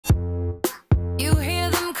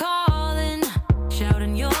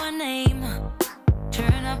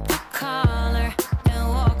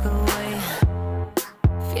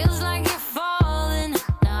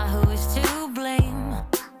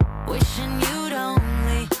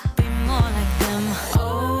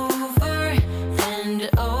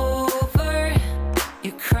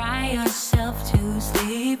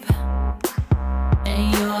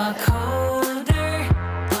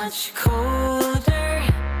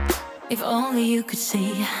If only you could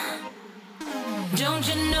see. Don't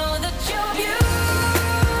you know that you're beautiful,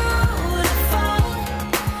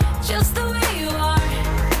 just the way you are,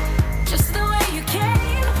 just the way you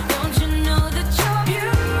came. Don't you know that you're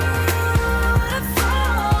beautiful,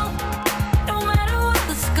 no matter what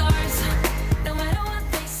the scars, no matter what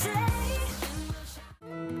they say.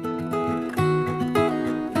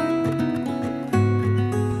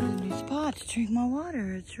 A new spot to drink my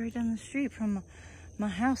water. It's right down the street from my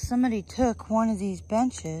house. Somebody took one of these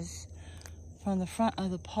benches from the front of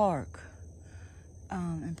the park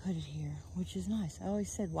and put it here, which is nice. I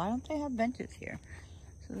always said, why don't they have benches here?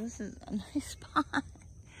 So this is a nice spot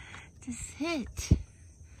to sit.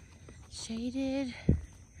 Shaded.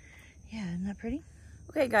 Yeah, isn't that pretty?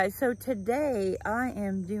 Okay guys, so today I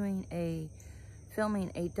am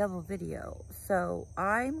filming a double video. So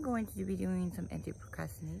I'm going to be doing some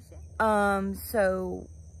anti-procrastination. So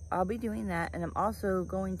I'll be doing that, and I'm also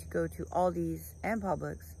going to go to Aldi's and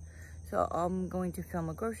Publix. So I'm going to film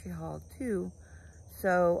a grocery haul too.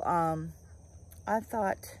 So I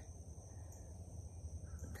thought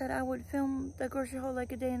that I would film the grocery haul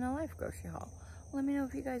like a day in the life grocery haul. Let me know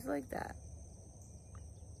if you guys like that.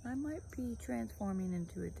 I might be transforming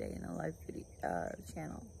into a day in the life video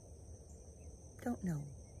channel. Don't know.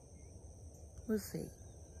 We'll see.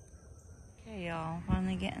 Okay, y'all.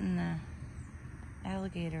 Finally getting the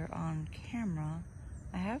alligator on camera.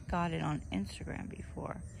 I have got it on Instagram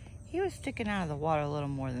before. He was sticking out of the water a little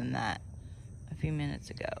more than that a few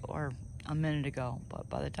minutes ago, or a minute ago, but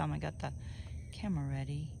by the time I got the camera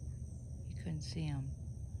ready, you couldn't see him.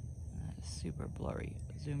 Super blurry,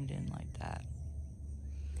 zoomed in like that.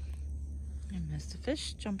 I missed a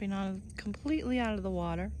fish jumping completely out of the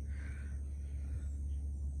water.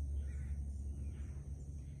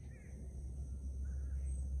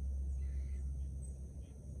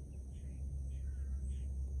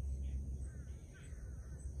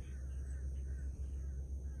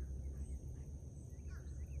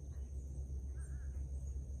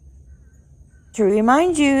 To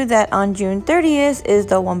remind you that on June 30th is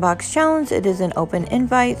the One Box Challenge. It is an open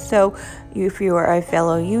invite, so if you are a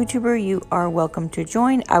fellow YouTuber, you are welcome to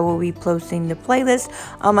join. I will be posting the playlist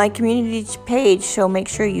on my community page, so make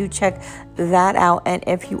sure you check that out. And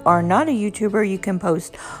if you are not a YouTuber, you can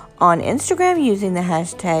post on Instagram using the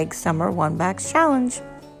hashtag Summer One Box Challenge.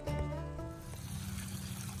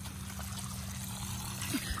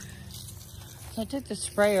 I took the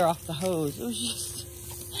sprayer off the hose.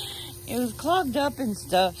 It was clogged up and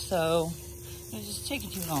stuff, so it was just taking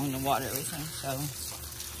too long to water everything. So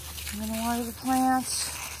I'm gonna water the plants,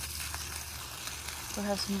 go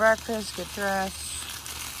have some breakfast, get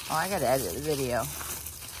dressed. Oh, I gotta edit the video.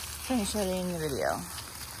 Finish editing the video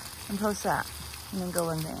and post that, and then go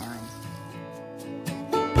in the errands.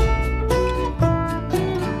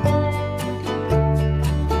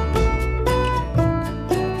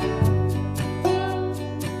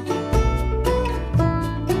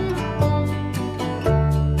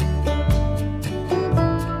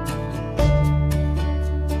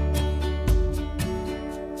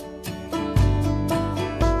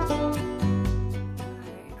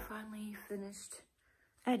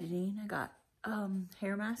 Editing. I got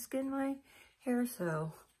hair mask in my hair,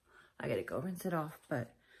 so I gotta go rinse it off,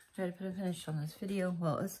 but I gotta put a finish on this video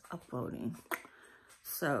while it's uploading.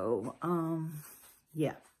 So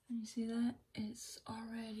yeah, you see that it's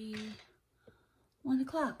already 1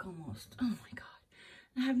 o'clock almost. Oh my god,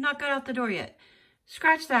 I have not got out the door yet.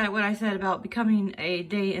 Scratch that, what I said about becoming a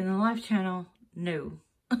day in the life channel. No.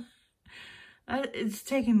 It's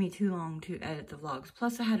taking me too long to edit the vlogs,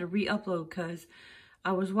 plus I had to re-upload because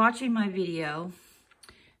I was watching my video,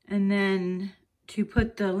 and then to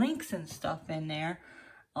put the links and stuff in there,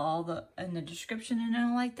 in the description and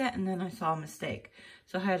all like that, and then I saw a mistake.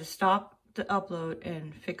 So I had to stop the upload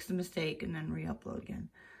and fix the mistake and then re-upload again.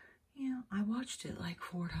 Yeah, I watched it like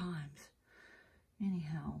 4 times.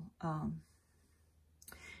 Anyhow,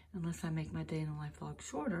 unless I make my day in the life vlog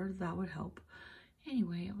shorter, that would help.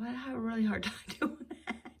 Anyway, I had a really hard time doing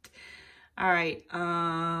that. All right,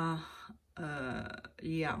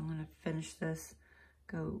 yeah, I'm gonna finish this,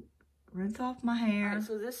 go rinse off my hair. Right,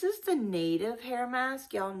 so this is the native hair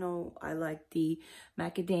mask. Y'all know I like the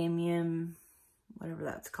macadamia, whatever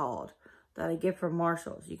that's called, that I get from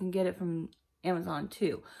Marshall's. You can get it from Amazon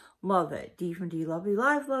too. Love it. D from D Lovely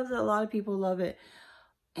Life loves it. A lot of people love it,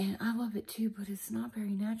 and I love it too, but it's not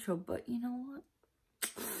very natural. But you know what,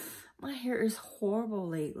 my hair is horrible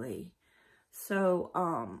lately, so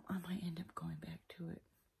I might end up going back to it.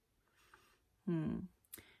 And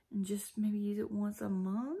just maybe use it once a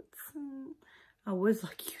month. I was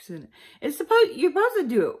like using it. You're supposed to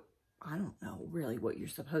do it I don't know really what you're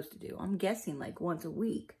supposed to do. I'm guessing like once a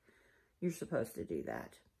week you're supposed to do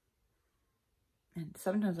that. And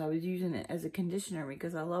sometimes I was using it as a conditioner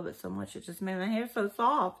because I love it so much. It just made my hair so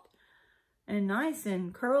soft and nice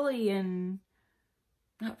and curly and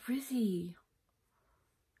not frizzy.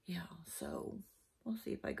 Yeah, so we'll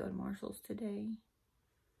see if I go to Marshall's today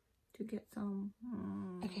to get some.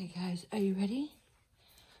 Okay, guys, are you ready?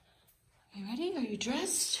 Are you ready? Are you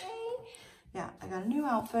dressed? Yeah, I got a new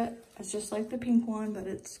outfit. It's just like the pink one, but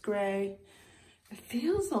it's gray. It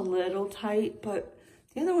feels a little tight, but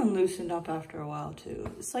the other one loosened up after a while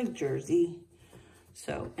too. It's like jersey.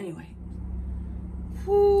 So anyway,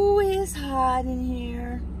 whoo, it's hot in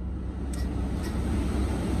here.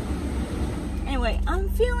 Anyway,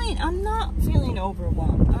 I'm not feeling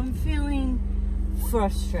overwhelmed. I'm feeling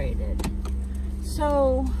frustrated.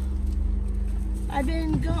 So I've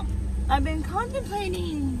been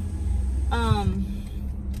contemplating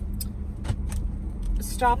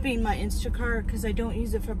stopping my Instacart because I don't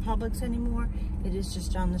use it for Publix anymore. It is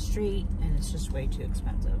just down the street and it's just way too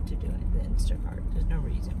expensive to do it, the Instacart. There's no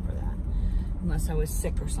reason for that unless I was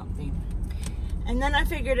sick or something. And then I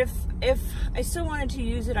figured if I still wanted to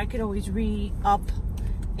use it, I could always re-up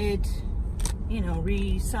it, you know,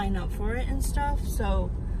 re-sign up for it and stuff.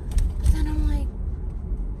 So then I'm like,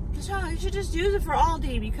 I should just use it for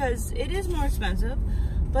Aldi because it is more expensive,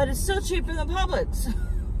 but it's still cheaper than Publix.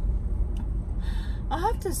 I'll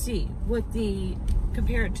have to see what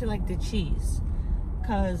compare it to like the cheese,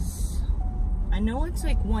 because I know it's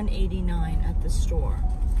like $1.89 at the store.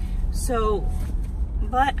 So,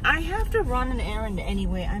 but I have to run an errand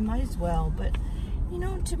anyway. I might as well, but you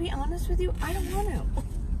know, to be honest with you, I don't want to.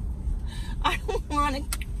 I don't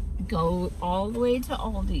want to go all the way to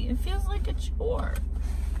Aldi. It feels like a chore.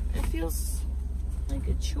 It feels like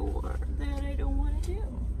a chore that I don't want to do.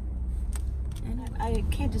 And I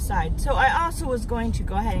can't decide. So I also was going to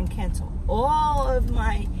go ahead and cancel all of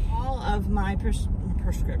my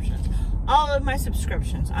prescriptions, all of my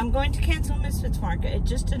subscriptions. I'm going to cancel Misfits Market. It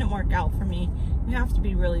just didn't work out for me. You have to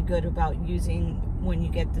be really good about using when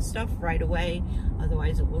you get the stuff right away,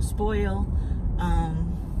 otherwise it will spoil.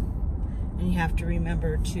 And you have to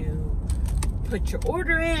remember to put your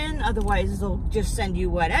order in, otherwise they'll just send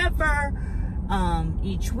you whatever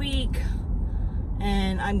each week.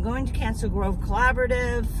 And I'm going to cancel Grove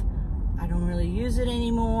Collaborative. I don't really use it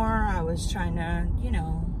anymore. I was trying to, you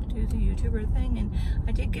know, do the YouTuber thing, and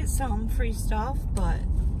I did get some free stuff, but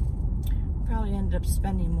probably ended up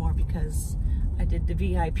spending more because I did the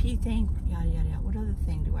VIP thing, yada yada yada. What other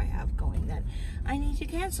thing do I have going that I need to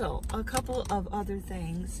cancel? A couple of other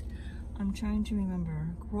things. I'm trying to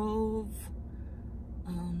remember. Grove,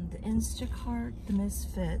 the Instacart, the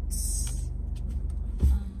Misfits.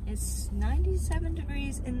 It's 97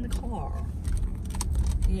 degrees in the car.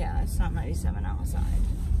 Yeah, it's not 97 outside.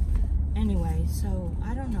 Anyway, so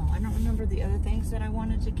I don't know. I don't remember the other things that I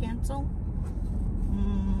wanted to cancel.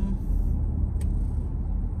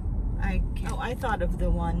 I thought of the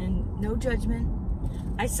one, and no judgment.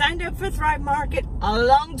 I signed up for Thrive Market a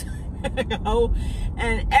long time ago,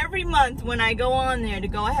 and every month when I go on there to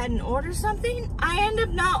go ahead and order something, I end up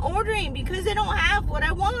not ordering because they don't have what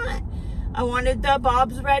I want. I wanted the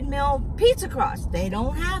Bob's Red Mill pizza crust. They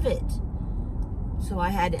don't have it. So I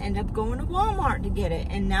had to end up going to Walmart to get it.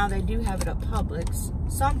 And now they do have it at Publix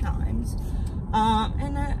sometimes.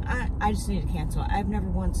 And I just need to cancel it. I've never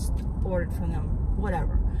once ordered from them.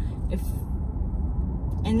 Whatever.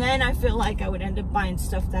 And then I feel like I would end up buying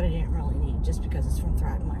stuff that I didn't really need just because it's from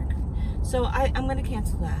Thrive Market. So I'm going to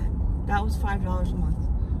cancel that. That was $5 a month.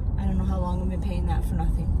 I don't know how long I've been paying that for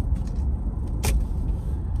nothing.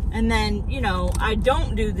 And then, you know, I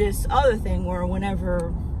don't do this other thing where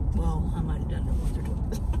whenever, well, I might have done it once or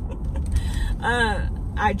twice.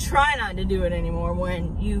 I try not to do it anymore.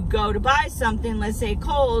 When you go to buy something, let's say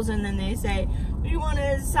Kohl's, and then they say, you want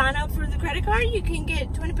to sign up for the credit card? You can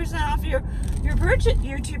get 20% off your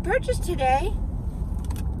purchase today.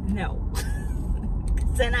 No.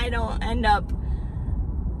 Then I don't end up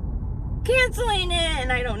canceling it,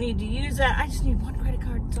 and I don't need to use that. I just need one credit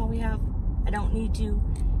card. That's all we have. I don't need to.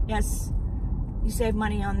 Yes, you save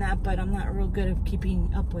money on that, but I'm not real good at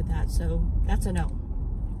keeping up with that, so that's a no.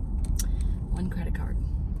 One credit card.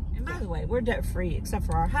 And by the way, we're debt free except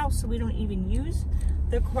for our house, so we don't even use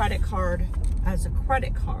the credit card as a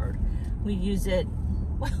credit card. We use it,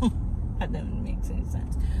 well, that doesn't make any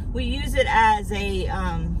sense. We use it as a,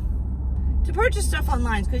 to purchase stuff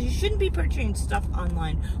online, because you shouldn't be purchasing stuff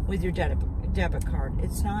online with your debit card.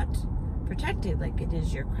 It's not protected like it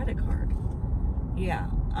is your credit card. Yeah,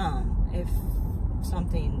 if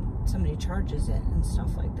somebody charges it and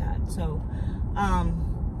stuff like that. So,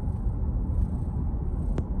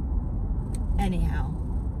 Anyhow,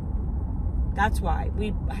 that's why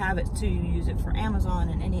we have it to use it for Amazon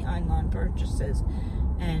and any online purchases,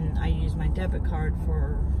 and I use my debit card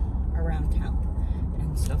for around town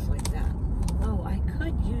and stuff like that. Although I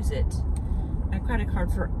could use it, my credit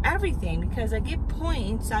card, for everything because I get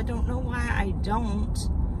points. I don't know why I don't.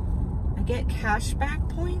 I get cashback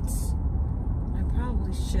points. I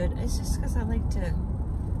probably should. It's just because I like to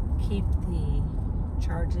keep the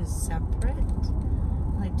charges separate.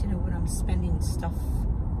 I like to know what I'm spending stuff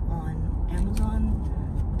on Amazon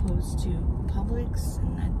opposed to Publix,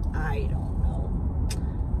 and I don't know.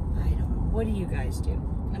 I don't know. What do you guys do?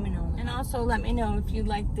 Let me know. And also let me know if you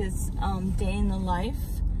like this day in the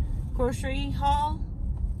life grocery haul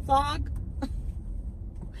vlog.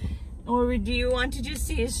 Or do you want to just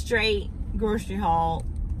see a straight grocery haul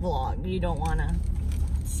vlog? You don't want to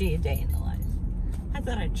see a day in the life. I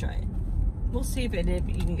thought I'd try it. We'll see if it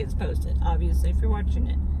even gets posted. Obviously, if you're watching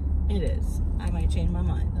it, it is. I might change my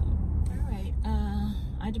mind though. Alright,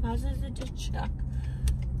 I deposited a check.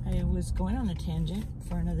 I was going on a tangent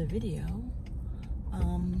for another video.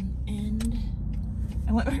 And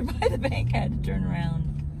I went right by the bank. I had to turn around.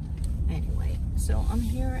 Anyway, so I'm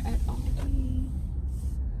here at Aldi. Do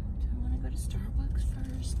I want to go to Starbucks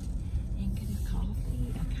first and get a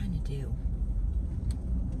coffee? I kind of do.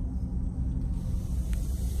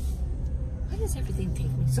 Why does everything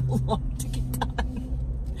take me so long to get done?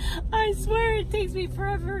 I swear it takes me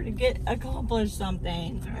forever to accomplish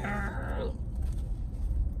something.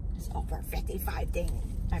 This over 55 thing.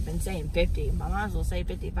 I've been saying 50. I might as well say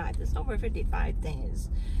 55. This over 55 thing is.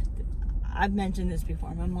 I've mentioned this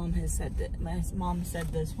before. My mom has said that. My mom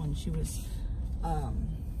said this when she was,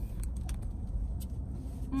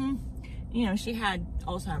 you know, she had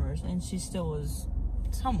Alzheimer's and she still was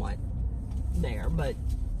somewhat there. But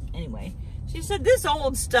anyway, she said this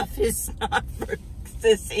old stuff is not for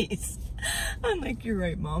sissies. I'm like, you're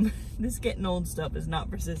right, Mom. This getting old stuff is not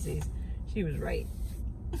for sissies. She was right.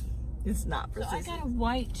 It's not for sissies. I got a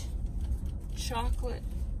white chocolate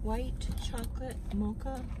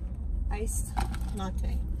mocha iced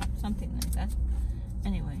latte, something like that.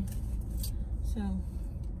 Anyway, so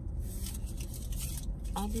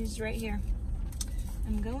Aldi's right here.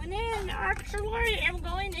 I'm going in. Actually, I'm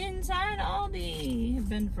going inside Aldi. It's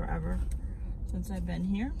been forever since I've been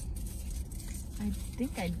here. I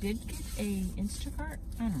think I did get a Instacart.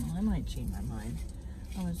 I don't know. I might change my mind.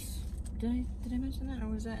 Did I mention that, or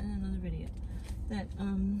was that in another video? That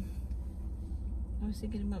I was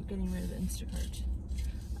thinking about getting rid of the Instacart.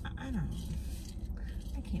 I don't know.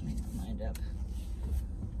 I can't make my mind up.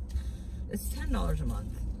 It's $10 a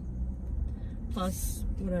month. Plus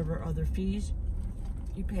whatever other fees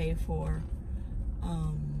you pay for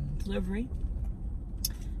delivery.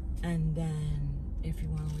 And then if you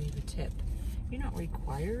want to leave a tip. You're not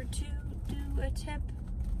required to do a tip.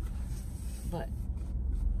 But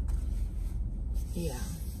yeah.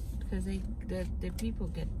 Because the people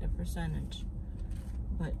get a percentage.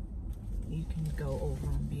 But you can go over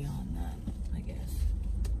and beyond that, I guess.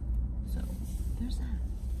 So, there's that.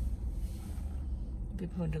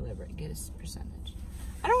 People who deliver it get a percentage.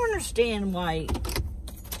 I don't understand why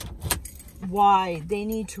they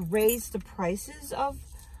need to raise the prices of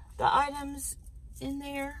the items in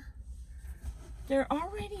there. They're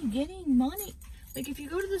already getting money. Like, if you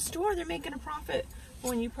go to the store, they're making a profit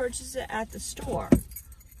when you purchase it at the store.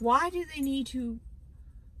 Why do they need to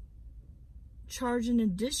charge an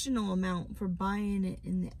additional amount for buying it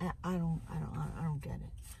in the, I don't get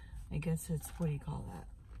it. I guess it's, what do you call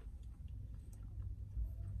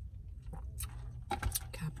that?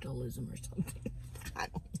 Capitalism or something. I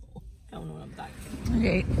don't know what I'm talking about.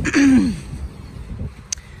 Okay.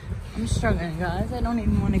 I'm struggling, guys. I don't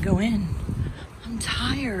even want to go in. I'm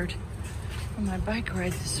tired from my bike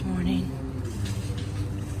ride this morning.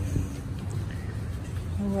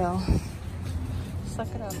 Oh well. Suck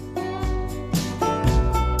it up.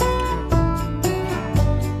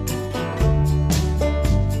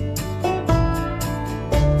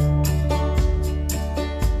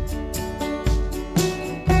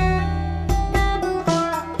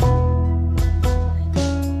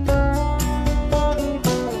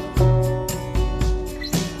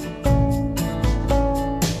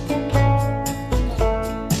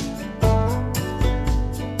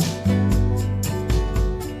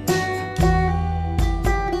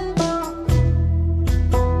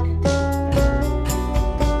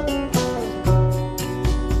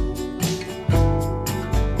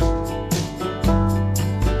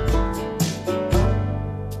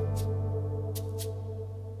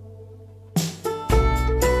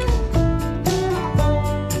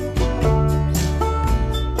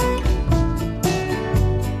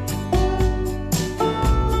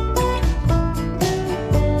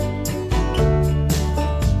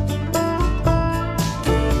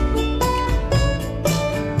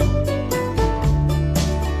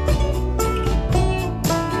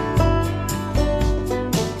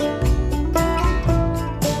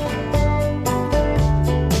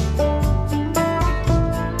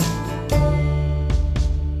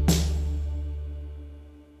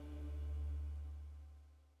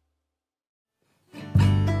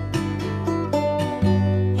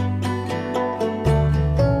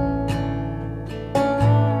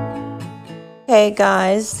 Okay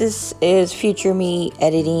guys, this is future me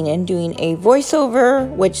editing and doing a voiceover,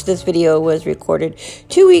 which this video was recorded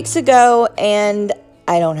 2 weeks ago, and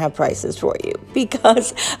I don't have prices for you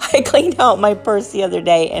because I cleaned out my purse the other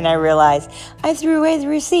day and I realized I threw away the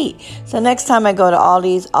receipt. So next time I go to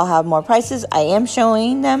Aldi's, I'll have more prices. I am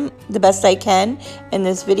showing them the best I can in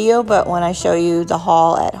this video, but when I show you the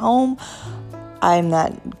haul at home, I'm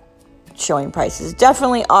not showing prices.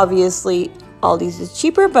 Definitely, obviously, Aldi's is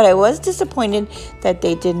cheaper, but I was disappointed that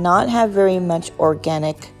they did not have very much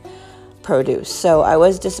organic produce. So I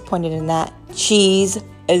was disappointed in that. Cheese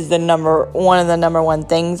is the one of the number one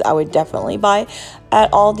things I would definitely buy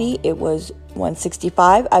at Aldi. It was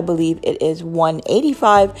 $165. I believe it is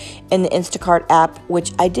 $185 in the Instacart app,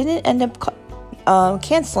 which I didn't end up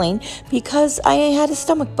canceling because I had a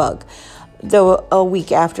stomach bug a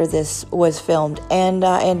week after this was filmed, and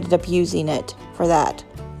I ended up using it for that.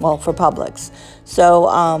 Well, for Publix. So,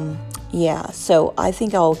 yeah, so I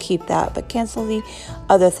think I'll keep that, but cancel the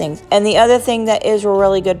other things. And the other thing that is a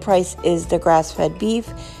really good price is the grass-fed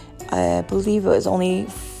beef. I believe it was only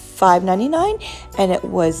 $5.99, and it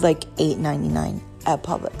was like $8.99 at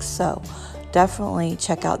Publix. So definitely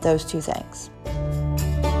check out those two things.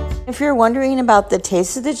 If you're wondering about the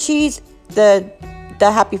taste of the cheese, the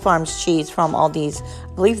Happy Farms cheese from Aldi's,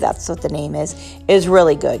 I believe that's what the name is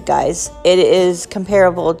really good, guys. It is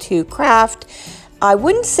comparable to Kraft. I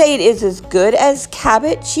wouldn't say it is as good as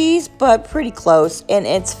Cabot cheese, but pretty close, and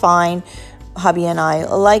it's fine. Hubby and I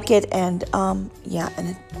like it, and yeah, and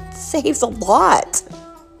it saves a lot.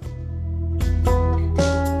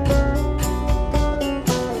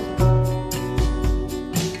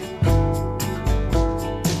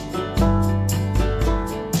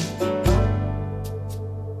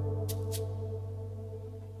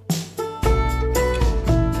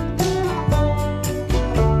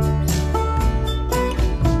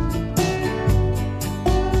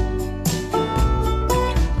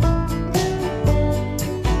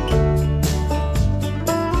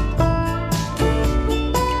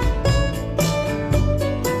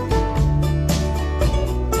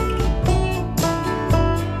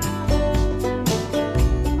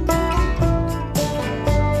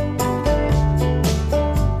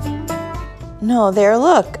 No, there,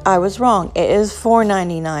 look, I was wrong. It is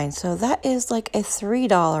 $4.99, so that is like a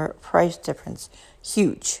 $3 price difference.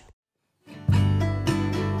 Huge. I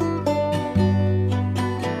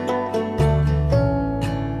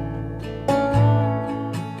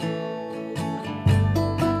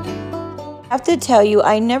have to tell you,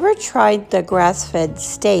 I never tried the grass-fed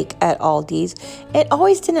steak at Aldi's. It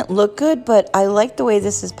always didn't look good, but I like the way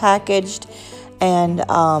this is packaged, and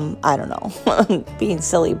I don't know, being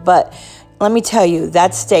silly, but let me tell you,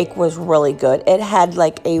 that steak was really good. It had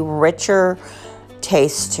like a richer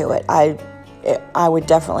taste to it. I would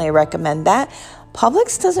definitely recommend that.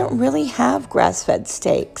 Publix doesn't really have grass-fed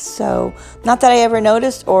steaks, so not that I ever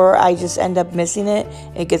noticed, or I just end up missing it.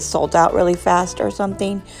 It gets sold out really fast or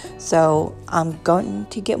something. So I'm going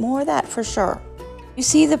to get more of that for sure. You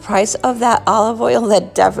see the price of that olive oil?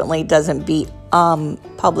 That definitely doesn't beat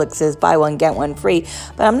Publix's buy one get one free,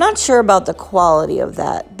 but I'm not sure about the quality of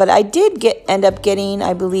that. But I did end up getting,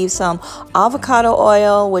 I believe, some avocado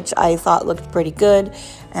oil, which I thought looked pretty good,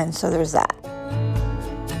 and so there's that.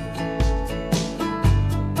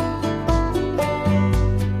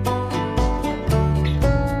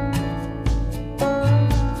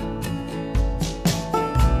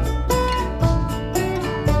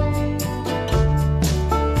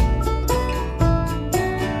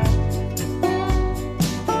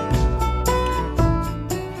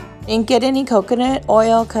 Didn't get any coconut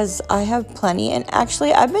oil because I have plenty, and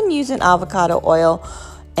actually I've been using avocado oil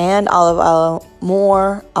and olive oil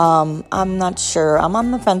more. I'm not sure. I'm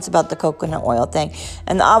on the fence about the coconut oil thing.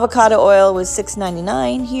 And the avocado oil was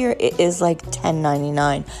 $6.99. Here it is like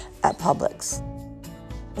 $10.99 at Publix.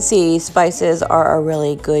 See, spices are a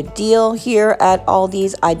really good deal here at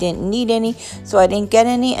Aldi's. I didn't need any, so I didn't get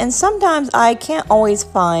any, and sometimes I can't always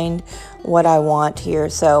find what I want here,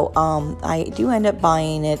 so I do end up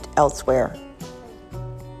buying it elsewhere.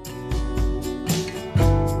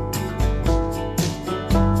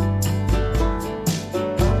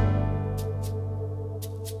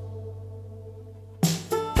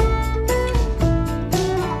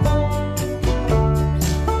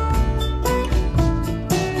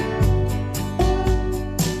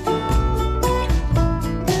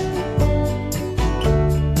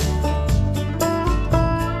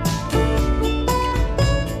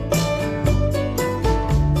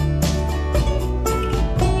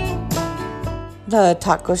 The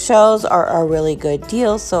taco shells are a really good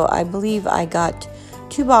deal, so I believe I got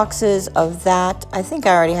 2 boxes of that. I think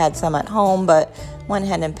I already had some at home, but went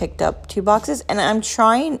ahead and picked up 2 boxes. And I'm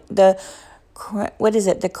trying the, what is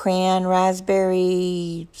it? The cran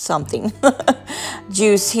raspberry something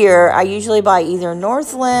juice here. I usually buy either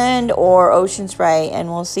Northland or Ocean Spray, and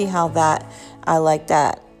we'll see how that, I like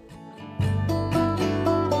that.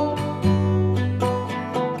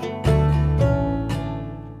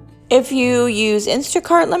 If you use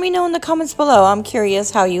Instacart, let me know in the comments below. I'm curious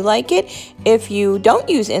how you like it. If you don't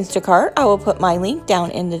use Instacart, I will put my link down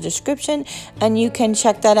in the description and you can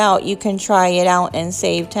check that out. You can try it out and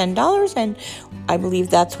save $10, and I believe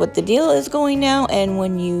that's what the deal is going now. And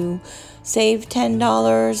when you save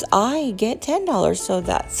 $10, I get $10, so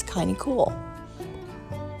that's kind of cool.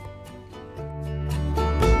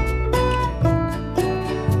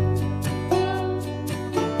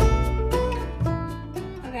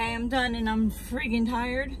 Done, and I'm freaking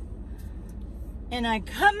tired, and I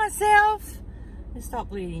cut myself. It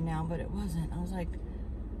stopped bleeding now, but it wasn't. I was like,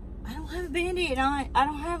 I don't have a band-aid. I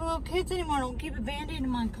don't have little kids anymore. I don't keep a band-aid in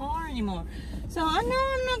my car anymore. So I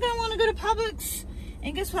know I'm not gonna want to go to Publix.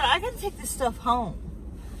 And guess what? I gotta take this stuff home.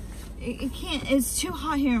 It can't, it's too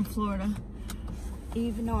hot here in Florida,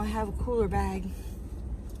 even though I have a cooler bag,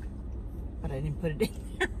 but I didn't put it in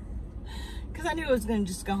there because I knew it was going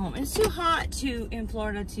to just go home. It's too hot in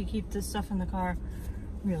Florida to keep this stuff in the car,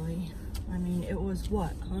 really. I mean, it was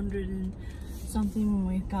what, 100 and something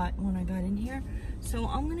when I got in here. So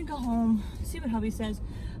I'm going to go home, see what hubby says.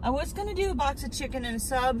 I was going to do a box of chicken and a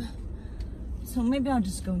sub, so maybe I'll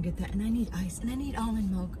just go and get that. And I need ice, and I need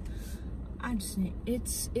almond milk. I just need,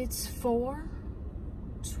 it's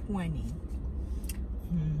 4:20.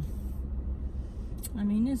 I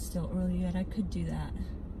mean, it's still early yet. I could do that.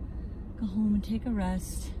 Go home and take a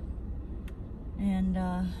rest. And,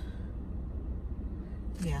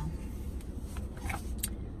 yeah.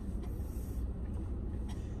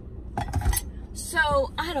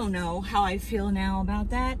 So, I don't know how I feel now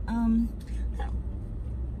about that.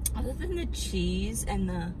 Other than the cheese and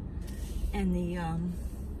the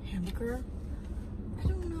hamburger, I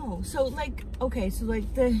don't know. So, like, okay, so,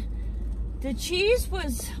 like, the cheese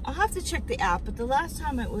was, I'll have to check the app, but the last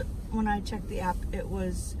time when I checked the app, it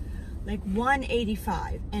was like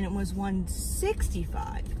 $1.85 and it was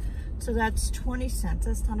 $1.65. So that's 20 cents.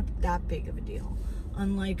 That's not that big of a deal.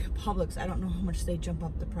 Unlike Publix, I don't know how much they jump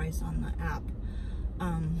up the price on the app,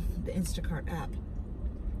 the Instacart app.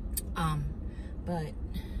 But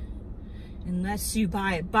unless you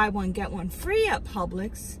buy one, get one free at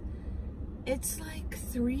Publix, it's like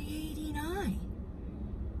 $3.89.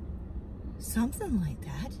 Something like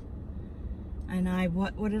that. And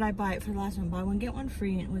what did I buy it for the last one? Buy one, get one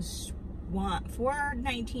free, and it was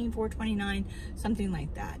 $4.19, $4.29, something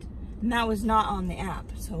like that. And that was not on the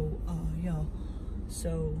app. So, yeah.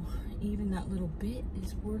 So, even that little bit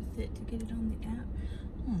is worth it to get it on the app.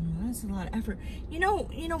 I don't know, that's a lot of effort. You know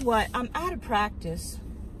what? I'm out of practice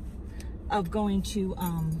of going to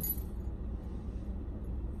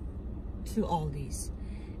Aldi's.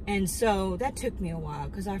 And so that took me a while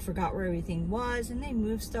because I forgot where everything was, and they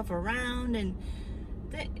moved stuff around, and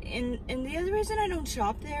the other reason I don't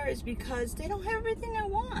shop there is because they don't have everything I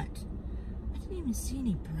want. I didn't even see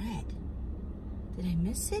any bread. Did I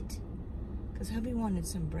miss it? Because hubby wanted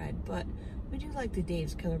some bread, but we do like the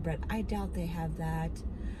Dave's Killer Bread. I doubt they have that.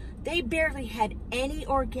 They barely had any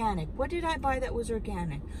organic. What did I buy that was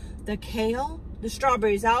organic? The kale, the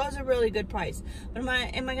strawberries, that was a really good price. But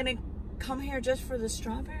am I gonna come here just for the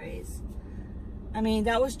strawberries? I mean,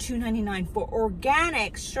 that was $2.99 for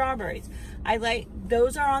organic strawberries. I like,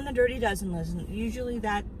 those are on the Dirty Dozen list. Usually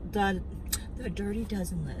the Dirty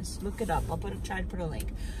Dozen list, look it up. I'll try to put a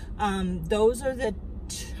link. Those are the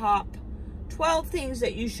top 12 things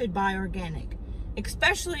that you should buy organic,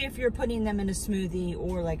 especially if you're putting them in a smoothie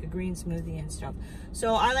or like a green smoothie and stuff.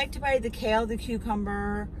 So I like to buy the kale, the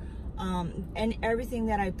cucumber, and everything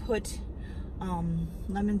that I put,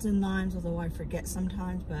 lemons and limes, although I forget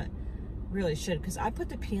sometimes, but really should, because I put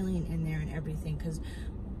the peeling in there and everything, because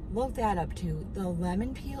look that up too. The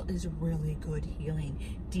lemon peel is a really good healing,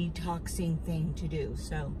 detoxing thing to do.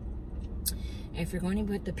 So if you're going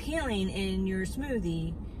to put the peeling in your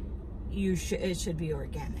smoothie, it should be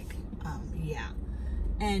organic. Yeah.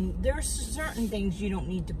 And there's certain things you don't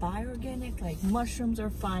need to buy organic, like mushrooms are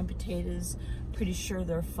fine, potatoes, pretty sure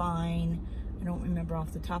they're fine. I don't remember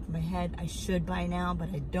off the top of my head. I should by now, but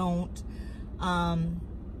I don't.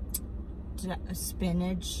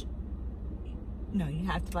 Spinach. No, you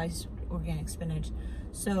have to buy organic spinach.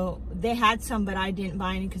 So they had some, but I didn't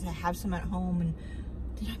buy any because I have some at home. And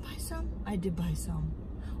did I buy some? I did buy some.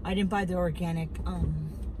 I didn't buy the organic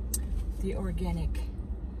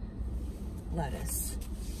lettuce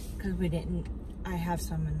because I have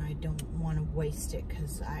some and I don't want to waste it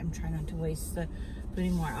because I'm trying not to waste the food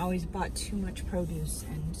anymore. I always bought too much produce,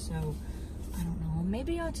 and so I don't know.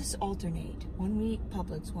 Maybe I'll just alternate. 1 week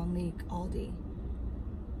Publix, 1 week Aldi.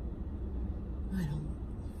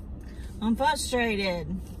 I'm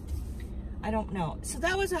frustrated. I don't know. So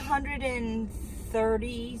that was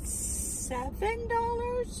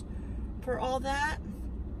 $137 for all that.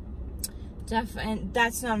 And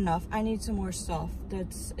that's not enough. I need some more stuff.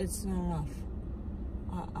 It's not enough.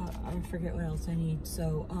 I forget what else I need.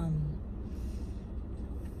 So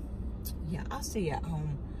yeah, I'll see you at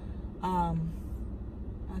home. I'll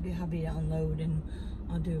get hubby to unload and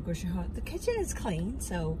I'll do a grocery haul. The kitchen is clean,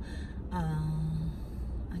 so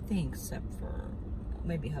I think, except for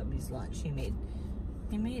maybe hubby's lunch. He made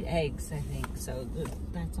eggs, I think, so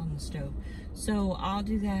that's on the stove. So I'll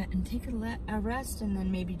do that and take a rest, and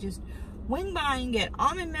then maybe just wing by and get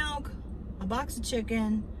almond milk, a box of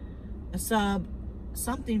chicken, a sub,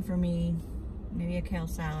 something for me, maybe a kale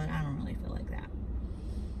salad. I don't really feel like that.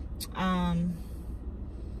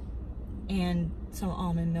 And some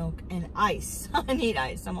almond milk and ice. I need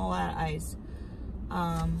ice. I'm all out of ice.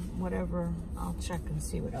 Whatever. I'll check and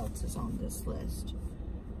see what else is on this list.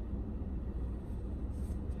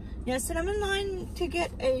 Yes, and I'm in line to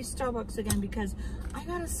get a Starbucks again because I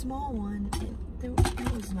got a small one and there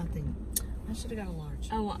was nothing. I should have got a large.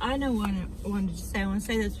 Oh, well, I know what I wanted to say. I want to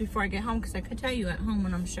say this before I get home because I could tell you at home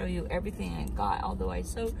when I'm show you everything I got, although I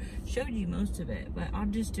showed you most of it, but I'll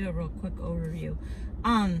just do a real quick overview.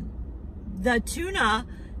 The tuna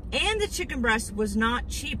and the chicken breast was not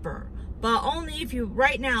cheaper, but only if you,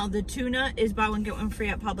 right now, the tuna is buy one, get one free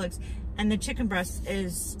at Publix, and the chicken breast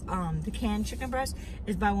is, the canned chicken breast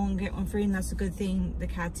is buy one, get one free, and that's a good thing. The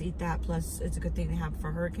cats eat that, plus it's a good thing to have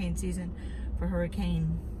for hurricane season, for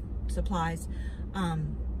hurricane supplies.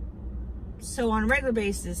 So on a regular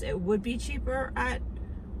basis, it would be cheaper at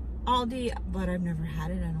Aldi, but I've never had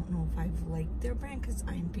it. I don't know if I've liked their brand because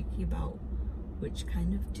I'm picky about which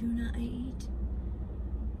kind of tuna I eat.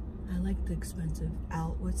 I like the expensive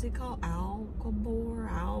what's it called? Alcabor?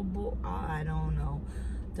 I don't know.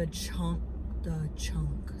 The chunk,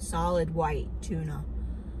 solid white tuna.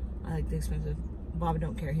 I like the expensive. Bob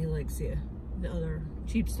don't care. He likes the other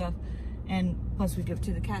cheap stuff. And plus we give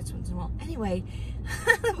to the cats once in a while. Anyway,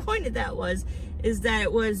 the point of that is that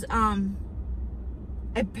it was,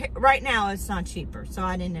 right now it's not cheaper. So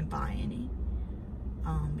I didn't buy any.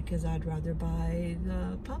 Because I'd rather buy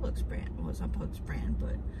the Publix brand. Well, it's not Publix brand,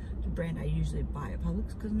 but the brand I usually buy at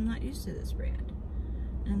Publix because I'm not used to this brand.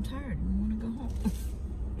 And I'm tired and I want to go home.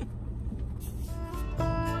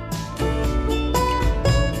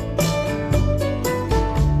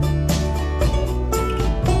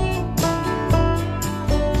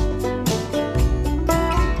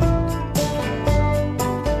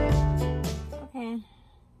 Okay.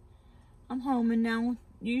 I'm home and now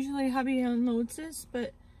usually hubby unloads this,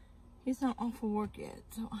 but he's not off of work yet,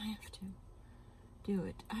 so I have to do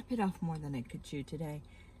it. I bit off more than I could chew today.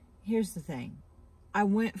 Here's the thing. I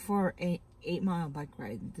went for a 8-mile bike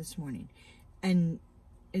ride this morning, and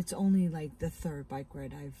it's only like the 3rd bike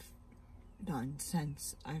ride I've done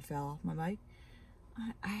since I fell off my bike.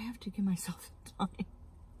 I have to give myself some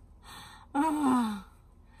time.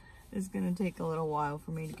 It's gonna take a little while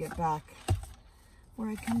for me to get back where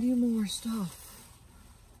I can do more stuff.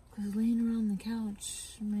 Because laying around the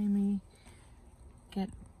couch made me get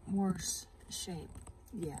worse shape.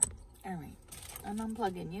 Yeah. Alright. I'm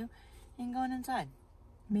unplugging you and going inside.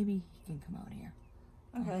 Maybe he can come out here.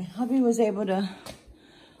 Okay. Hubby was able to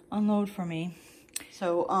unload for me.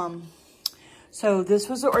 So, so this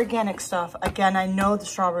was the organic stuff. Again, I know the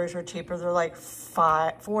strawberries were cheaper. They're like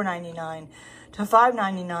 $4.99 to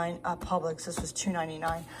 $5.99 at Publix. This was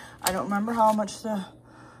 $2.99. I don't remember how much the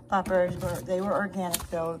blackberries were. They were organic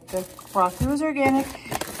though. The broccoli was organic,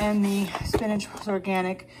 and the spinach was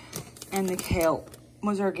organic, and the kale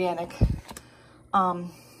was organic.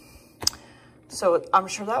 So I'm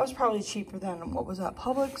sure that was probably cheaper than what was at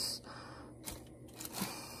Publix.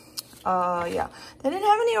 Yeah, they didn't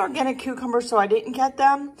have any organic cucumbers, so I didn't get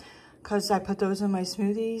them because I put those in my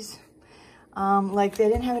smoothies. Like they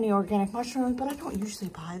didn't have any organic mushrooms, but I don't usually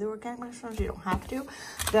buy the organic mushrooms. You don't have to.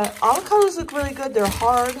 The avocados look really good. They're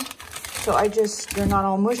hard, so they're not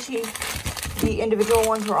all mushy. The individual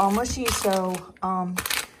ones were all mushy, so I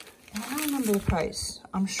don't remember the price.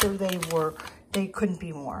 I'm sure they couldn't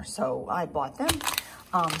be more, so I bought them.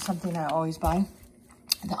 Something I always buy.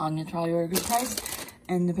 The onions probably were a good price,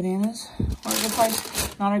 and the bananas were a good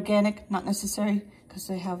price. Not organic, not necessary, because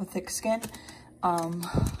they have a thick skin.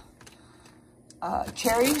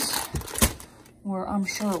 Cherries I'm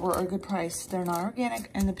sure were a good price. They're not organic.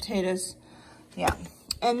 And the potatoes, yeah.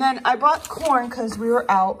 And then I bought corn because we were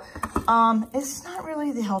out. It's not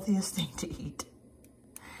really the healthiest thing to eat.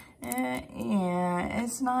 Yeah,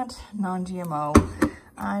 it's not non-GMO.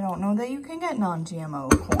 I don't know that you can get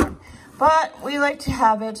non-GMO corn. But we like to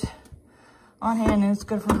have it on hand, and it's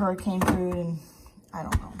good for hurricane food. And I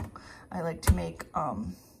don't know. I like to make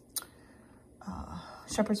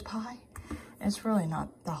shepherd's pie. It's really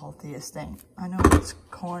not the healthiest thing. I know it's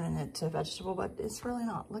corn and it's a vegetable, but it's really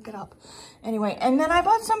not. Look it up. Anyway, and then I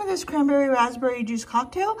bought some of this cranberry raspberry juice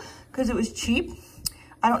cocktail because it was cheap.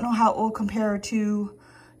 I don't know how it will compare to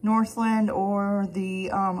Northland or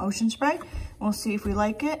the Ocean Spray. We'll see if we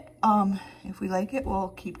like it. If we like it, we'll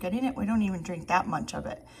keep getting it. We don't even drink that much of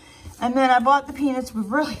it. And then I bought the peanuts. We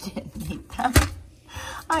really didn't need them.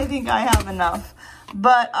 I think I have enough,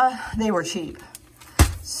 but they were cheap.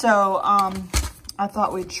 So I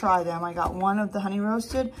thought we'd try them. I got one of the honey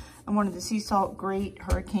roasted and one of the sea salt, great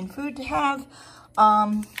hurricane food to have.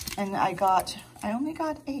 And I only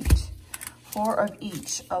got 4 of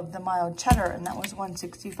each of the mild cheddar, and that was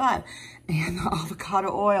 $1.65. And the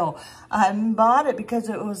avocado oil, I haven't bought it because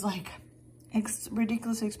it was like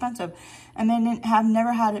ridiculously expensive. And then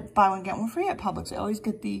never had it buy one get one free at Publix. I always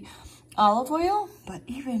get the olive oil, but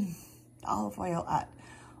even olive oil at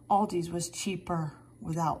Aldi's was cheaper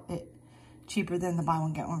without it. Cheaper than the buy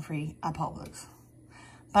one get one free at Publix.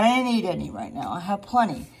 But I didn't eat any right now. I have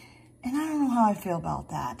plenty. And I don't know how I feel about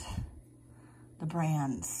that. The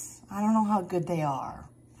brands. I don't know how good they are.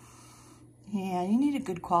 Yeah, you need a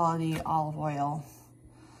good quality olive oil.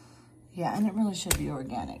 Yeah, and it really should be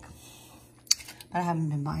organic. I haven't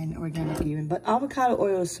been buying organic even, but avocado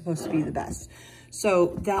oil is supposed to be the best.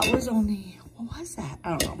 So that was only, what was that?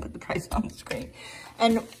 I don't know, put the price on the screen.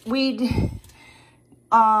 And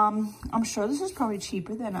I'm sure this is probably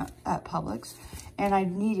cheaper than at Publix. And I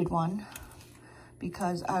needed one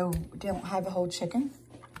because I don't have a whole chicken.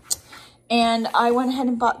 And I went ahead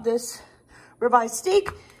and bought this ribeye steak.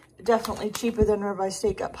 Definitely cheaper than ribeye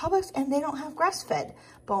steak at Publix. And they don't have grass-fed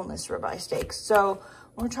boneless ribeye steaks. So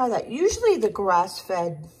we'll try that. Usually the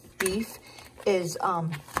grass-fed beef is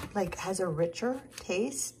like has a richer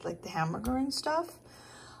taste, like the hamburger and stuff.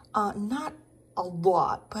 Not a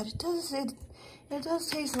lot, but it does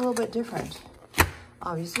taste a little bit different.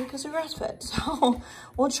 Obviously, because they're grass-fed. So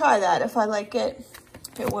we'll try that if I like it.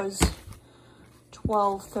 It was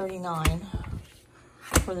 $12.39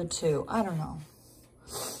 for the 2. I don't know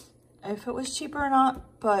if it was cheaper or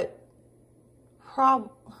not, but I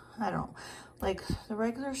don't know. Like the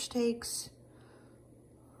regular steaks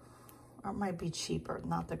might be cheaper,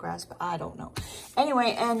 not the grass, but I don't know.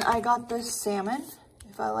 Anyway, and I got this salmon.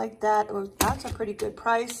 If I like that, that's a pretty good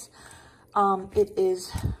price. It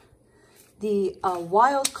is the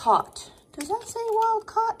wild caught. Does that say wild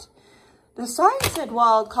caught? The sign said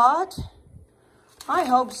wild caught. I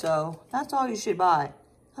hope so. That's all you should buy.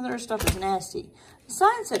 Other stuff is nasty. The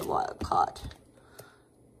sign said wild caught.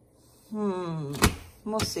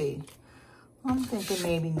 We'll see. I'm thinking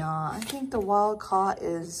maybe not. I think the wild caught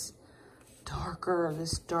is darker,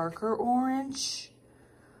 this darker orange.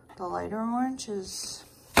 The lighter orange is,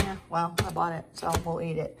 yeah, well, I bought it, so we'll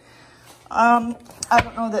eat it. I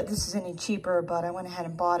don't know that this is any cheaper, but I went ahead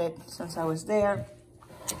and bought it since I was there.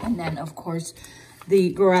 And then, of course,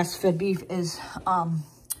 the grass-fed beef is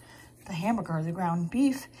the hamburger, the ground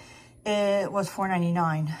beef. It was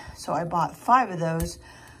 $4.99, so I bought 5 of those.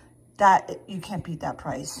 That you can't beat that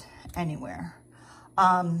price anywhere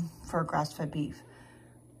for grass-fed beef.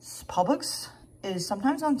 Publix is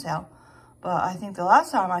sometimes on sale, but I think the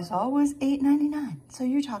last time I saw it was $8.99. So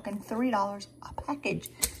you're talking $3 a package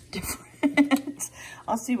difference.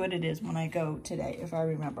 I'll see what it is when I go today, if I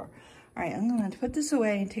remember. All right, I'm going to put this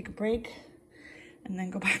away and take a break and then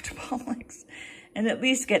go back to Publix and at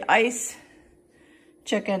least get ice,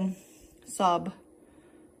 chicken, sub,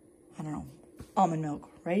 I don't know, almond milk,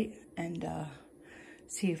 right? And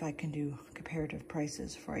see if I can do comparative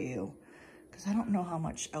prices for you, because I don't know how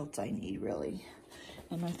much else I need really.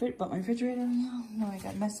 And my refrigerator, no, I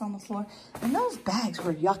got mess on the floor. And those bags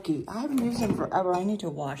were yucky. I haven't used them forever. I need to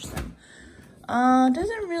wash them.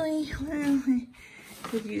 Doesn't really,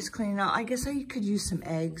 could use cleaning out. I guess I could use some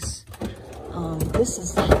eggs. This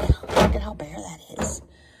is like, look at how bare that is.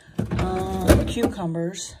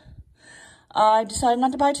 Cucumbers. I decided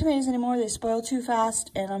not to buy tomatoes anymore. They spoil too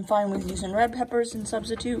fast, and I'm fine with using red peppers in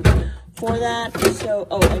substitute for that. So,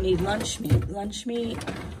 oh, I need lunch meat. Lunch meat.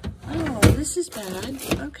 Oh, this is bad.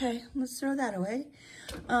 Okay, let's throw that away.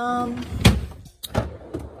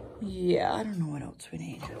 Yeah, I don't know what else we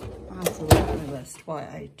need. I'll have to look at my list while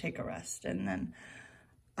I take a rest. And then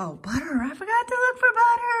Oh, butter. I forgot to look for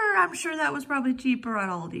butter. I'm sure that was probably cheaper at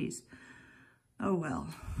Aldi's. Oh, well.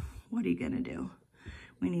 What are you going to do?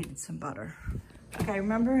 We needed some butter. Okay,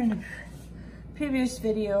 remember in a previous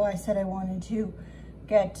video, I said I wanted to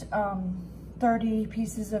get 30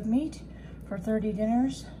 pieces of meat for 30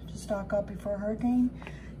 dinners to stock up before hurricane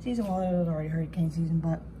season. Well, it was already hurricane season,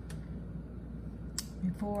 but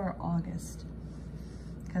before August,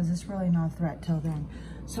 because it's really not a threat till then.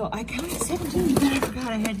 So I counted 17, but I forgot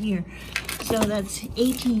I had here. So that's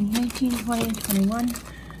 18, 19, 20, 21,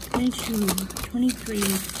 22, 23,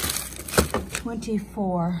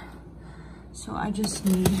 24. So I just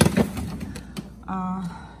need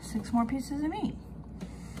 6 more pieces of meat.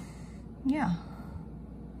 Yeah.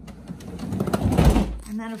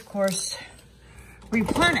 And then of course,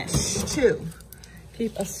 replenish too.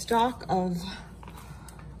 Keep a stock of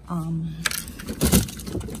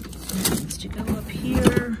needs to go up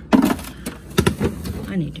here.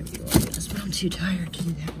 I need to reorganize this, but I'm too tired to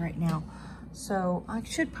do that right now. So I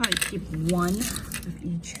should probably keep one of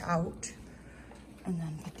each out and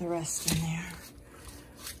then put the rest in there.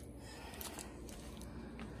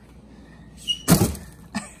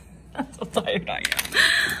 I'm so tired I am.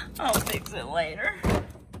 I'll fix it later.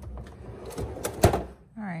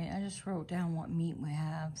 All right, I just wrote down what meat we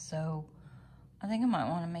have, so I think I might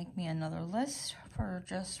want to make me another list for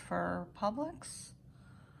just for Publix.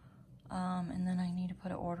 And then I need to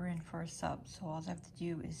put an order in for a sub, so all I have to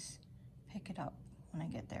do is pick it up when I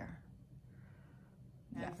get there.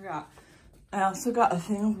 Yeah, I forgot. I also got a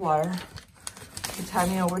thing of water to tie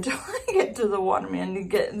me over till I get to the waterman to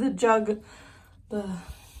get the jug, the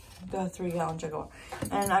 3-gallon jug of water.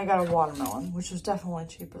 And I got a watermelon, which was definitely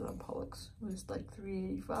cheaper than Publix. It was like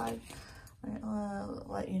 $3.85. I'll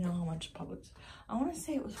let you know how much Publix. I want to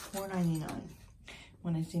say it was $4.99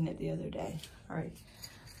 when I seen it the other day. All right,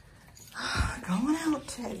 going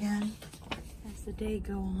out again. As the day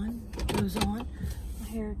goes on, my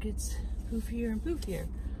hair gets poofier and poofier.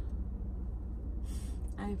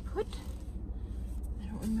 I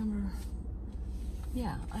don't remember.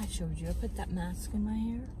 Yeah, I showed you. I put that mask in my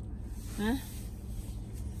hair. Huh?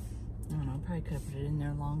 I don't know. Probably could have put it in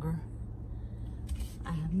there longer.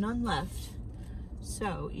 I have none left.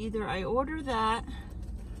 So either I order that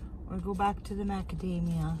or go back to the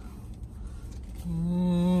macadamia.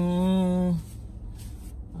 I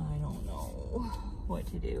don't know what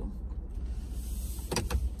to do.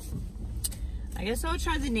 I guess I'll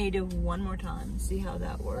try the native one more time, see how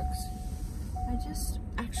that works. I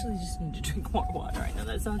actually just need to drink more water. I know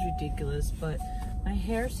that sounds ridiculous, but my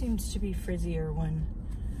hair seems to be frizzier when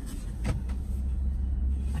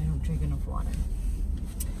I don't drink enough water.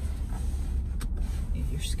 If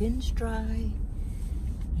your skin's dry and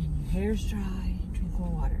your hair's dry, drink more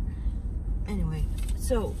water. Anyway,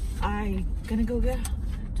 so I'm gonna go get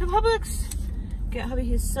to Publix, get hubby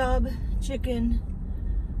his sub, chicken.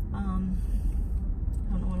 I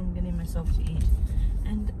don't know what I'm getting myself to eat.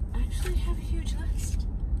 And actually have a huge list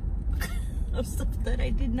of stuff that I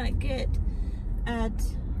did not get at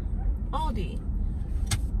Aldi.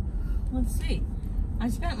 Let's see. I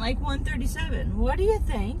spent like $137. What do you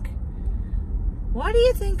think? What do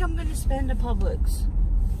you think I'm gonna spend at Publix?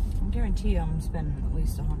 I guarantee you I'm spending at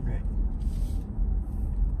least $100.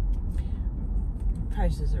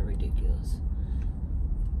 Prices are ridiculous.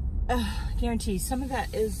 Guarantee some of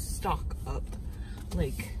that is stock up.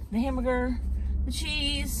 Like the hamburger, the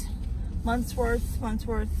cheese, month's worth,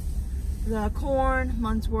 the corn,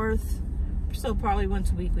 month's worth. So probably once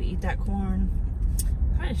a week we eat that corn.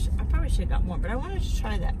 I probably should have got more, but I wanted to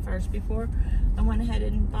try that first before I went ahead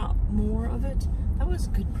and bought more of it. That was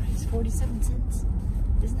a good price, 47 cents.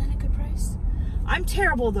 Isn't that a good price? I'm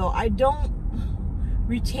terrible though. I don't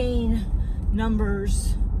retain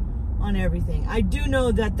numbers on everything. I do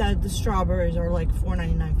know that the strawberries are like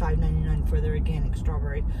 $4.99, $5.99 for the organic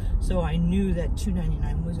strawberry. So I knew that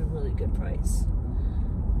 $2.99 was a really good price.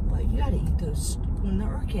 But you gotta eat those when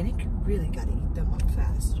they're organic. You really gotta eat them up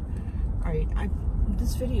fast. All right,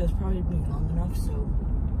 this video is probably been long enough, so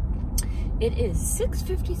it is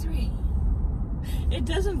 6:53. It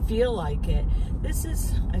doesn't feel like it. This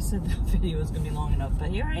is, I said that video was gonna be long enough, but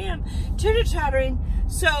here I am, chitter-chattering.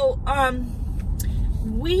 So,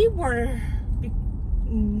 we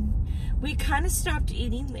kind of stopped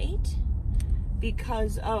eating late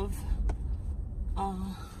because of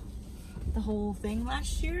the whole thing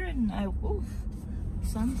last year, and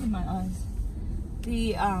sun's in my eyes.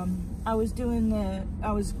 I was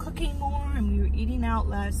cooking more, and we were eating out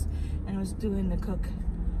less, and I was doing the cook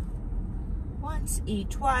once, eat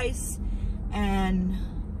twice, and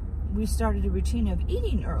we started a routine of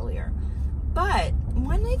eating earlier. But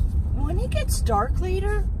when when it gets dark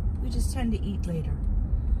later, we just tend to eat later.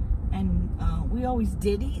 And we always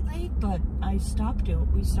did eat late, but we stopped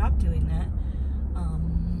doing that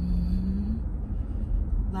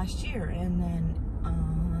last year. And then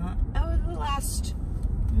over the last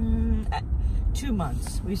 2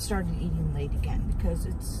 months, we started eating late again because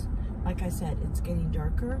it's, like I said, it's getting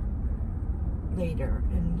darker later,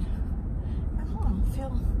 and I don't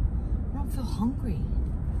feel hungry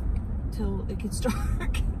till it gets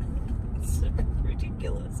dark. It's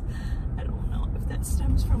ridiculous. I don't know if that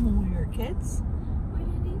stems from when we were kids. We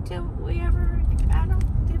didn't eat till we ever,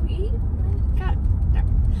 did we eat? God, no.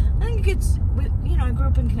 I think it's, you know, I grew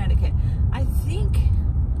up in Connecticut. I think,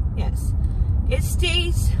 yes, it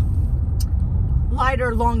stays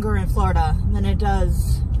lighter longer in Florida than it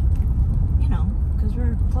does, you know, because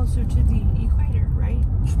we're closer to the equator, right?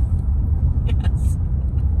 Yes.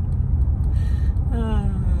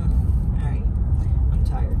 Alright, I'm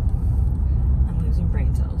tired. I'm losing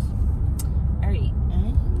brain cells. Alright,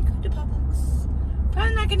 and go to Publix.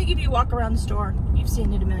 Probably not going to give you a walk around the store. You've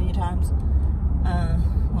seen it a million times.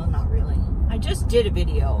 Well, not really. I just did a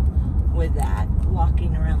video with that,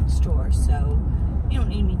 walking around the store, so you don't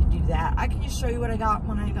need me to do that. I can just show you what I got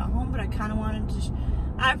when I got home, but I kind of wanted to...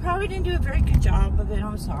 I probably didn't do a very good job of it.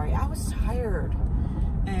 I'm sorry. I was tired.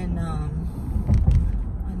 And I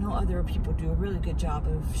know other people do a really good job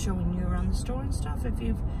of showing you around the store and stuff if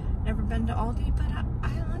you've never been to Aldi, but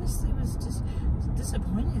I honestly was just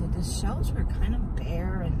disappointed that the shelves were kind of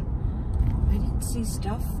bare, and I didn't see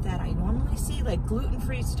stuff that I normally see, like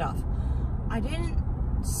gluten-free stuff. I didn't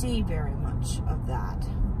see very much of that,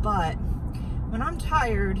 but when I'm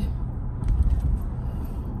tired,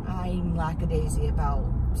 I'm lackadaisy about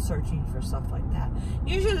searching for stuff like that.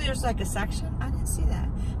 Usually there's like a section. I didn't see that.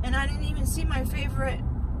 And I didn't even see my favorite,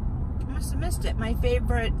 I must have missed it, my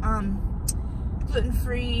favorite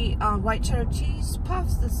gluten-free white cheddar cheese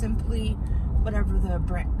puffs, the Simply, whatever the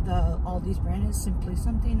brand, the Aldi's brand is, Simply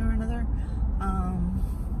something or another.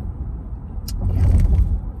 Yeah.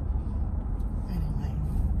 Anyway,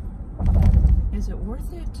 is it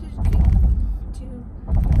worth it to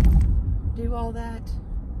do all that?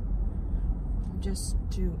 Just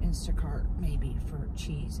do Instacart maybe for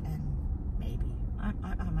cheese, and maybe I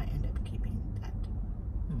might end up keeping that.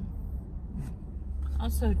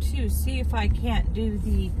 Also, too, see if I can't do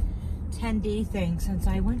the 10-day thing, since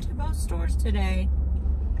I went to both stores today.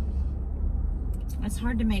 It's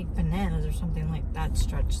hard to make bananas or something like that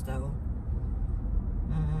stretch, though.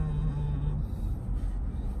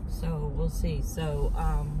 So we'll see. So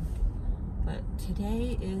but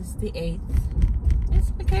today is the 8th.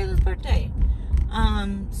 It's Michaela's birthday.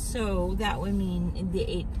 So that would mean in the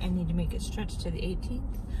 8th I need to make it stretch to the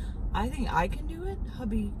 18th. I think I can do it.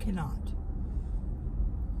 Hubby cannot.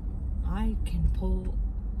 I can pull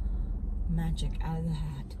magic out of the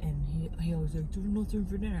hat, and he always like, there's nothing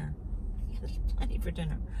for dinner. Yeah, there's plenty for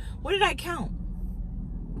dinner. What did I count?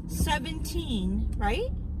 17,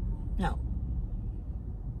 right? No.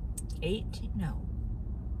 18? No.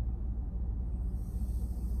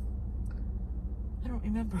 I don't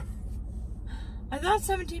remember. I thought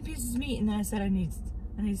 17 pieces of meat, and then I said I need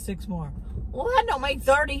 6 more. Well, that don't make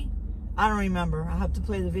 30. I don't remember. I'll have to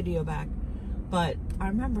play the video back. But I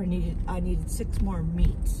remember I needed 6 more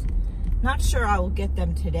meats. Not sure I will get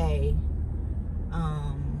them today.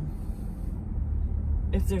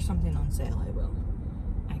 If there's something on sale, I will.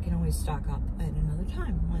 I can always stock up at another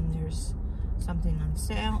time when there's something on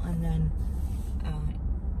sale, and then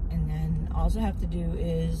all I have to do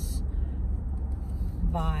is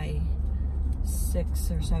buy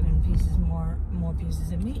 6 or 7 pieces more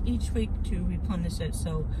pieces of meat each week to replenish it,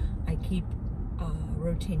 so I keep a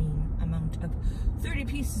rotating amount of 30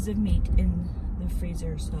 pieces of meat in the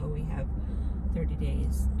freezer, so we have 30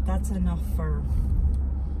 days. That's enough for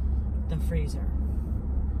the freezer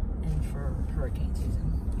and for hurricane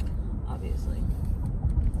season, obviously.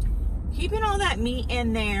 Keeping all that meat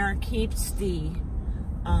in there keeps the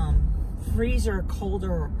freezer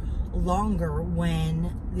colder longer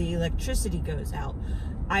when the electricity goes out.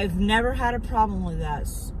 I've never had a problem with that.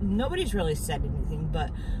 Nobody's really said anything, but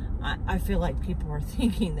I feel like people are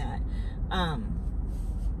thinking that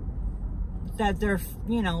that they're,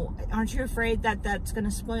 you know, aren't you afraid that that's going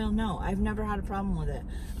to spoil? No, I've never had a problem with it.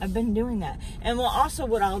 I've been doing that. And well, also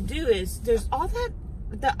what I'll do is there's all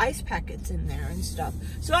the ice packets in there and stuff.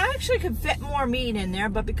 So I actually could fit more meat in there,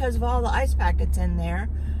 but because of all the ice packets in there,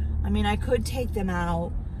 I mean, I could take them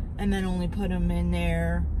out and then only put them in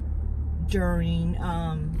there during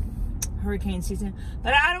hurricane season.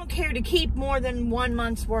 But I don't care to keep more than 1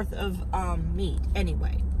 month's worth of meat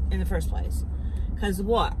anyway, in the first place. Because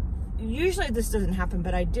what? usually this doesn't happen,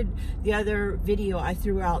 but I did the other video. I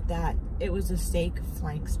threw out that it was a steak,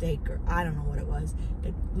 flank steak, or I don't know what it was.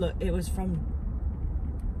 It was from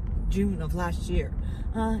June of last year.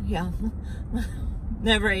 Yeah,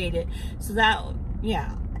 never ate it. So that,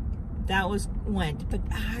 yeah, that went. But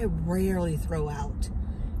I rarely throw out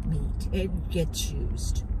meat. It gets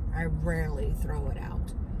used. I rarely throw it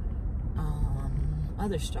out.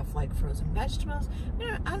 Other stuff like frozen vegetables, you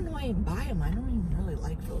know, I don't know why I even buy them. I don't even really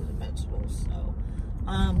like frozen vegetables. So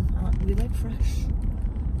we like fresh.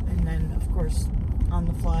 And then of course on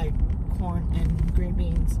the fly corn and green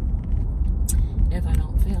beans if I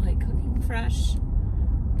don't feel like cooking fresh.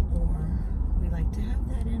 Or we like to have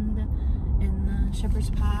that in the shepherd's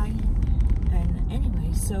pie. And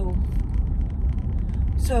anyway, so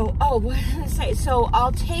oh, what did I say? So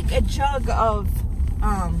I'll take a jug of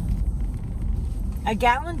a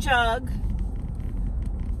gallon jug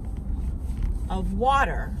of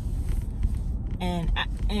water, and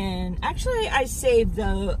actually I saved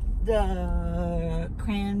the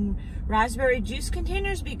raspberry juice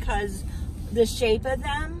containers because the shape of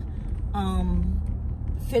them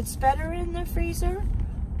fits better in the freezer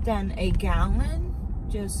than a gallon.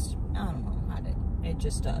 Just, I don't know how to, it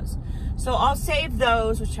just does. So I'll save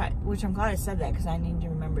those, which I'm glad I said that because I need to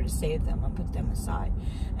remember to save them. I'll put them aside.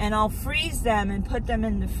 And I'll freeze them and put them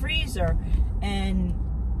in the freezer, and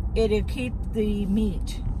it'll keep the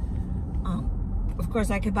meat. Of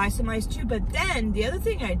course, I could buy some ice too, but then the other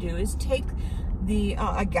thing I do is take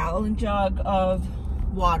a gallon jug of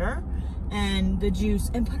water and the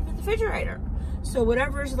juice and put them in the refrigerator. So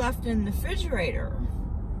whatever is left in the refrigerator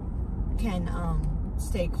can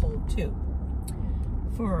stay cold too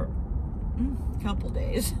for a couple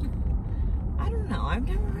days. I don't know. I've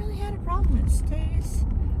never really had a problem. It stays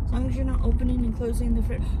as long as you're not opening and closing the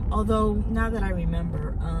fridge. Although now that I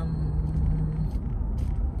remember,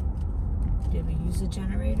 did we use a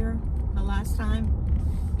generator the last time?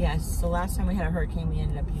 Yes, the last time we had a hurricane, we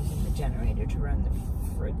ended up using the generator to run the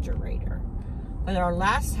refrigerator. But our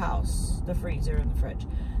last house, the freezer and the fridge.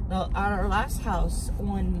 At our last house,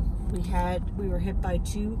 when we were hit by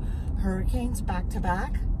 2 hurricanes back to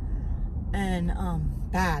back, and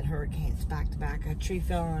bad hurricanes back to back. A tree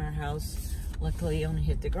fell on our house. Luckily, it only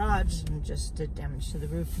hit the garage and just did damage to the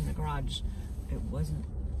roof in the garage. It wasn't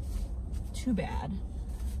too bad.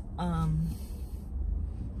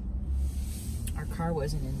 Our car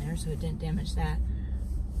wasn't in there, so it didn't damage that.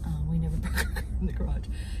 We never parked our car in the garage.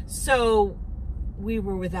 So we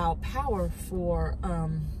were without power for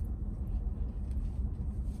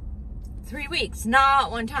 3 weeks,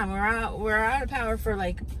 not one time. We're out of power for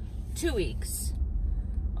like 2 weeks,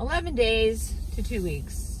 11 days to 2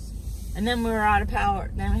 weeks, and then we were out of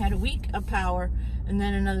power. Then we had a week of power, and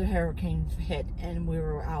then another hurricane hit, and we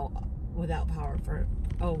were out without power for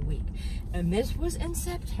a week. And this was in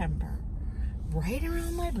September, right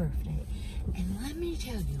around my birthday. And let me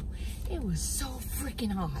tell you, it was so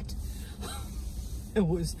freaking hot. It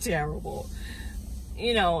was terrible.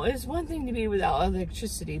 You know, it's one thing to be without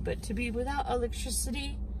electricity, but to be without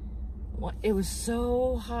electricity, it was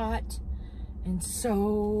so hot and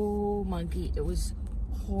so muggy. It was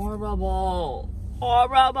horrible.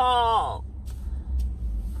 Horrible.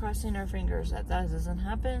 Crossing our fingers that doesn't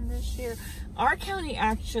happen this year. Our county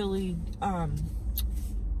actually, I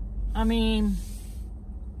mean,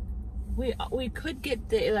 we could get,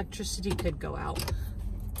 the electricity could go out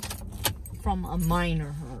from a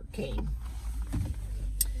minor hurricane,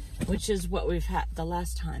 which is what we've had the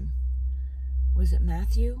last time. Was it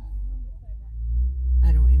Matthew?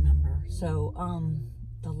 I don't remember. So,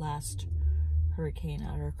 the last hurricane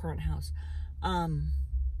at our current house. And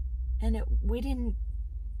we didn't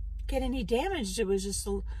get any damage. It was just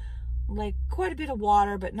like quite a bit of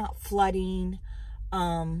water, but not flooding.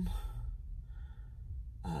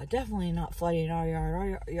 Definitely not flooding our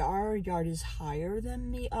yard. Our yard is higher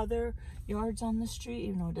than the other yards on the street,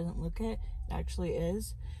 even though it doesn't look it. It actually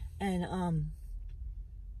is. And,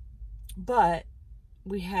 but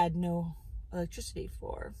we had no electricity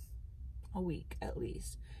for a week at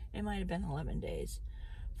least. It might have been 11 days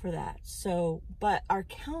for that. So, but our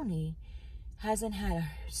county hasn't had a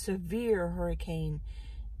severe hurricane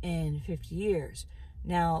in 50 years.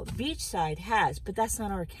 Now, Beachside has, but that's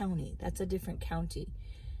not our county. That's a different county.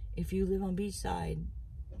 If you live on Beachside,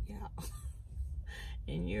 yeah.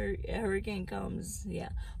 And your hurricane comes, yeah.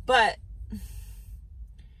 But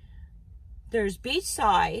there's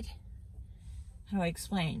Beachside. How do I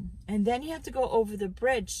explain? And then you have to go over the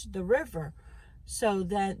bridge, the river. So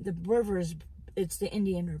that the river is, it's the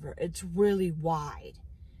Indian River. It's really wide.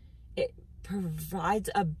 It provides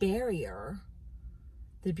a barrier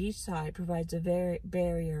the beach side provides a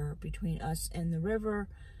barrier between us and the river,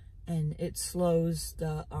 and it slows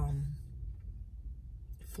the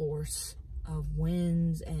force of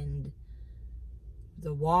winds and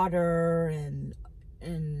the water and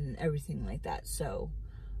everything like that. So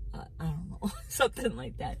I don't know, something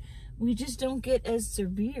like that. We just don't get as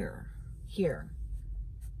severe here.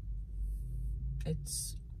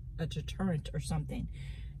 It's a deterrent or something.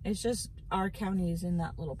 It's just our county is in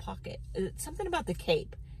that little pocket. It's something about the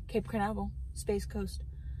Cape Canaveral, Space Coast.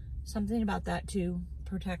 Something about that too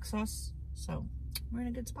protects us. So we're in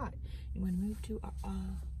a good spot. You want to move to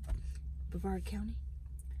Brevard County?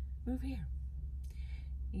 Move here.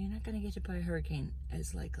 You're not going to get hit by a hurricane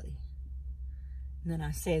as likely. And then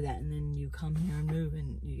I say that, and then you come here and move,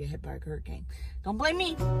 and you get hit by a hurricane. Don't blame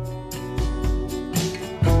me.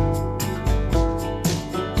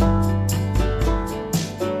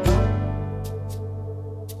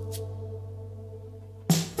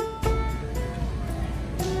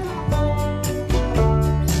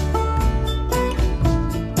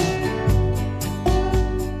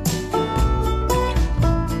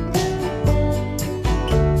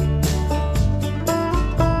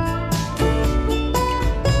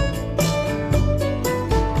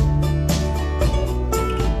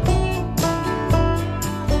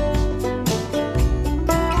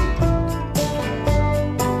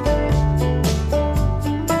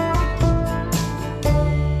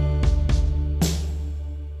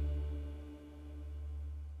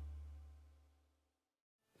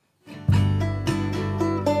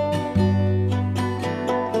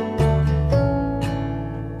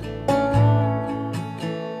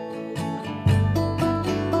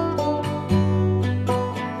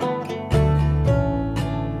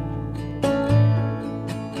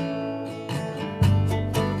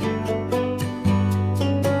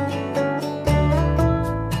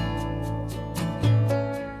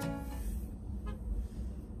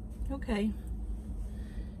 Okay.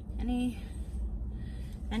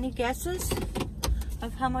 Any guesses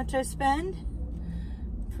of how much I spend?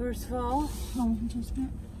 First of all, how much I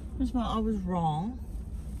spent? First of all, I was wrong.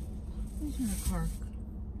 Where's my car?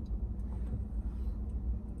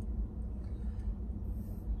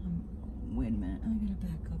 Wait a minute, I gotta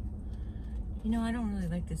back up. You know, I don't really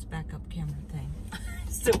like this backup camera thing. I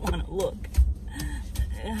still want to look.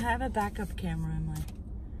 I have a backup camera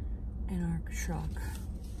in our truck.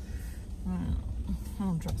 I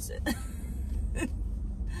don't trust it.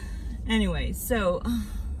 Anyway, so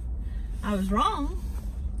I was wrong.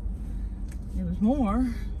 It was more.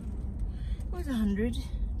 It was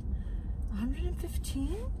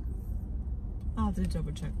 115. I'll have to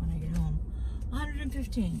double check when I get home.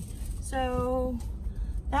 115. So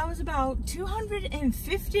that was about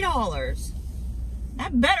 $250.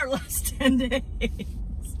 That better last 10 days.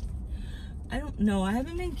 I don't know. I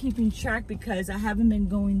haven't been keeping track because I haven't been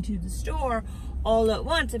going to the store all at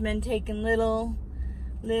once. I've been taking little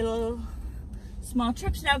small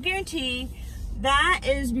trips. Now, guarantee that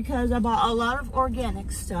is because I bought a lot of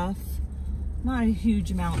organic stuff. Not a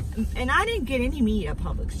huge amount. And I didn't get any meat at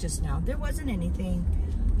Publix just now. There wasn't anything.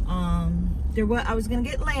 I was gonna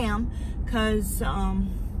get lamb because I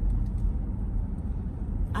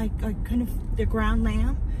kind of the ground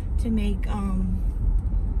lamb to make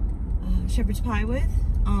shepherd's pie with.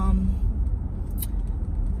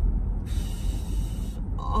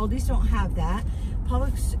 Aldi's don't have that.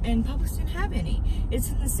 Publix didn't have any. It's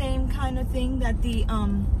the same kind of thing that the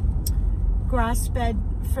grass-fed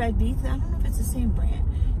beef. I don't know if it's the same brand.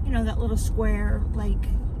 You know, that little square, like,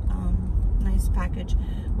 nice package,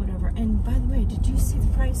 whatever. And by the way, did you see the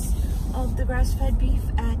price of the grass-fed beef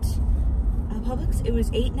at Publix? It was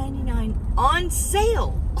 $8.99 on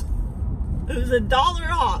sale. It was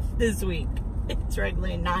 $1 off this week. It's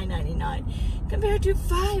regularly $9.99 compared to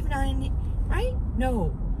 $5.90, right?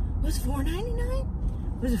 No, was it $4.99?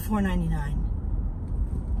 Was it $4.99?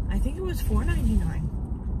 I think it was $4.99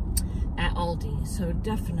 at Aldi. So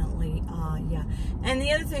definitely, yeah. And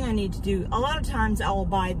the other thing I need to do, a lot of times I will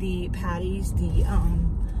buy the patties, the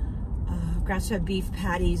grass-fed beef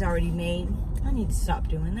patties already made. I need to stop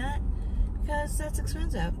doing that because that's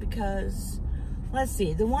expensive. Because let's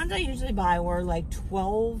see, the ones I usually buy were like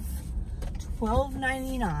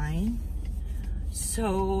 $12.99.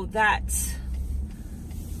 So that's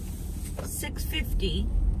 $6.50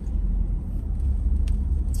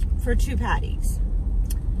 for 2 patties.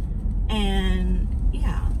 And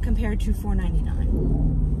yeah, compared to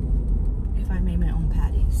 $4.99 if I made my own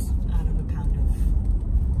patties out of a pound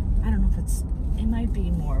of, I don't know if it might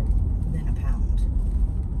be more than a pound.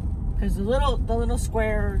 Because the little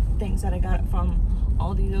square things that I got from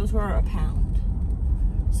Aldi, those were a pound.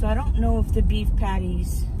 So I don't know if the beef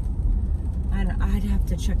patties, I'd have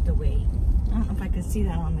to check the weight. I don't know if I could see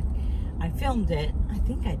that on the, I filmed it. I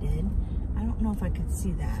think I did. I don't know if I could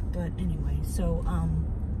see that, but anyway. So,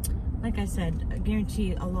 like I said, I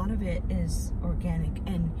guarantee a lot of it is organic.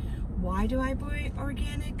 And why do I buy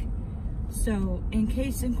organic? So, in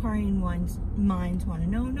case inquiring minds want to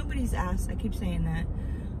know, nobody's asked. I keep saying that,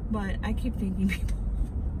 but I keep thinking people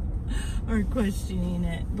are questioning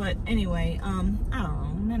it. But anyway, I don't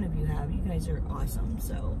know. None of you have. You guys are awesome.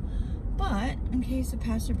 So, but in case a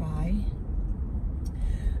passerby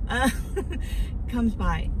comes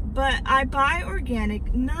by, but I buy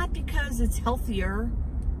organic not because it's healthier.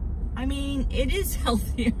 I mean, it is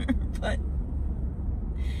healthier, but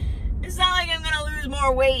it's not like I'm gonna lose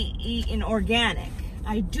more weight eating organic.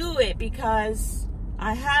 I do it because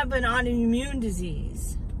I have an autoimmune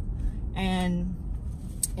disease, and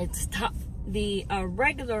it's tough. The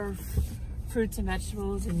regular fruits and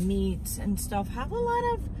vegetables and meats and stuff have a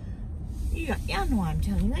lot of, y'all know why I'm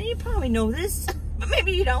telling you that. You probably know this, but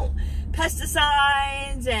maybe you don't.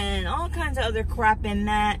 Pesticides and all kinds of other crap in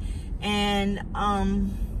that, and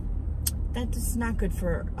that's not good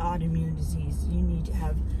for autoimmune disease. You need to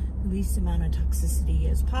have the least amount of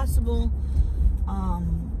toxicity as possible.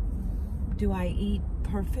 Do I eat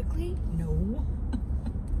perfectly? No.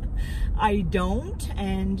 I don't,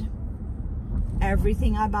 and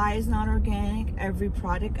everything I buy is not organic. Every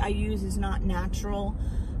product I use is not natural.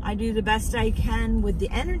 I do the best I can with the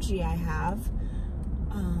energy I have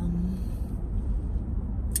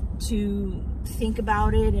to think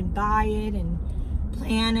about it and buy it and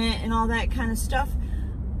plan it and all that kind of stuff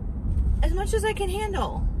as much as I can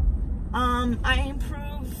handle. I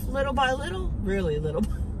improve little by little, really little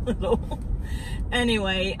by little.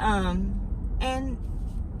 Anyway, and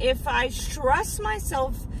if I stress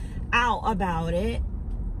myself out about it,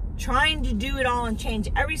 trying to do it all and change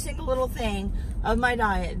every single little thing of my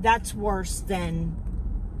diet, that's worse than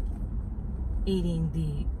eating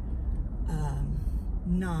the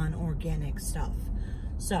non-organic stuff.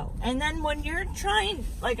 So, and then when you're trying,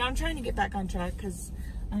 like I'm trying to get back on track because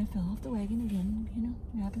I fell off the wagon again, you know,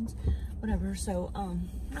 it happens, whatever. So,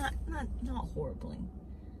 not horribly,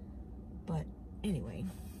 but anyway,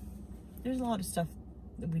 there's a lot of stuff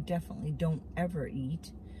that we definitely don't ever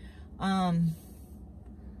eat.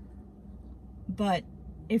 But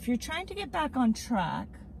if you're trying to get back on track,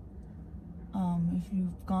 if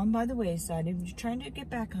you've gone by the wayside, if you're trying to get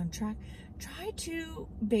back on track, try to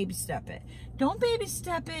baby step it. Don't baby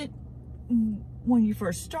step it when you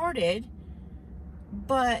first started,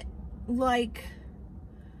 but like,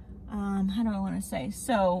 how do I want to say?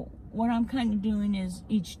 So what I'm kind of doing is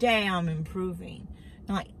each day I'm improving,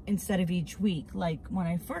 not instead of each week. Like when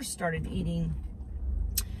I first started eating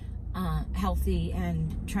healthy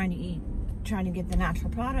and trying to get the natural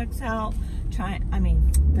products out,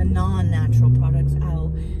 the non-natural products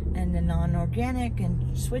out, and the non-organic,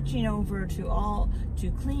 and switching over to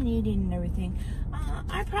clean eating and everything.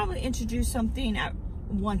 I probably introduced something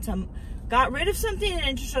got rid of something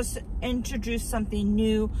and introduced something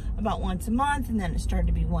new about once a month, and then it started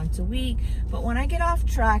to be once a week. But when I get off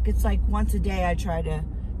track, it's like once a day I try to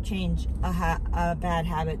change a bad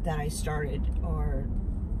habit that I started, or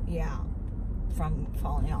yeah, from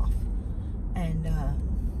falling off. And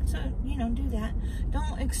so, you know, do that.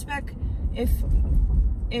 Don't expect if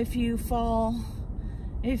you fall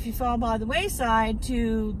by the wayside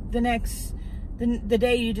to the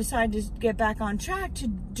day you decide to get back on track to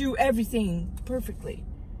do everything perfectly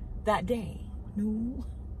that day. No.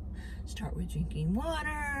 Start with drinking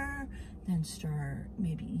water, then start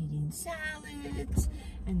maybe eating salads,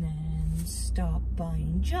 and then stop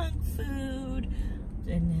buying junk food,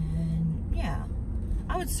 and then, yeah.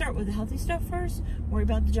 I would start with the healthy stuff first, worry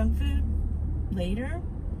about the junk food later,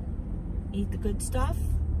 eat the good stuff,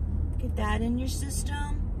 get that in your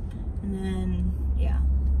system, and then, yeah,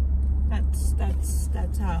 that's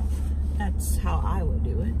how I would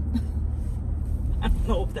do it. I don't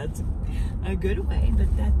know if that's a good way, but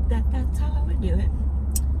that's how I would do it.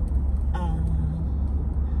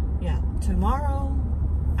 Yeah, tomorrow,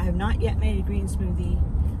 I have not yet made a green smoothie.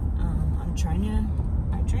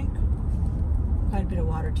 I drank quite a bit of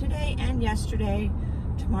water today and yesterday.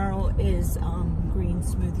 Tomorrow is green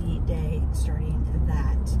smoothie day, starting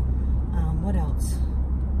that. What else?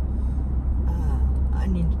 I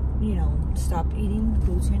need, you know, stop eating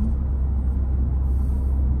gluten.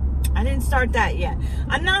 I didn't start that yet.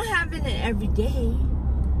 I'm not having it every day,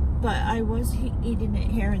 but I was eating it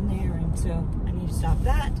here and there, and so I need to stop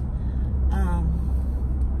that.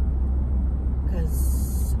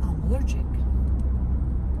 Because I'm allergic.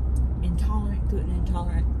 Intolerant, gluten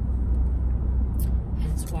intolerant. And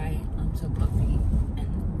it's why I'm so puffy. And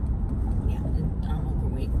yeah, I'm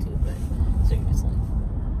overweight too, but seriously.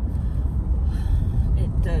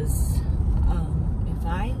 It does,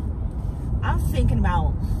 I was thinking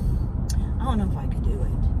about, I don't know if I could do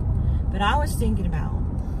it, but I was thinking about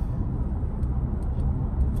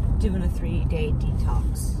doing a 3-day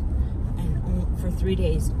detox. And for 3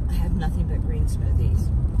 days, I have nothing but green smoothies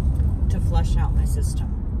to flush out my system.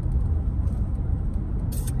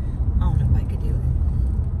 I don't know if I could do it.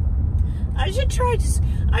 I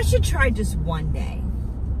should try just one day.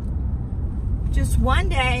 Just one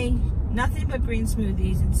day, nothing but green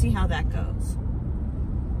smoothies, and see how that goes.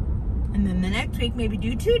 And then the next week, maybe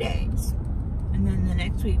do 2 days. And then the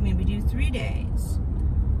next week, maybe do 3 days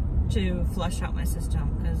to flush out my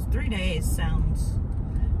system. Because 3 days sounds,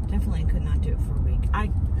 definitely could not do it for a week. I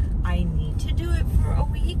need to do it for a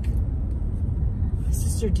week. My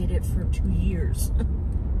sister did it for 2 years.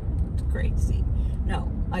 It's crazy.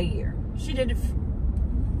 No, a year. She did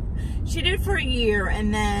it for a year,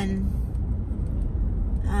 and then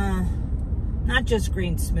not just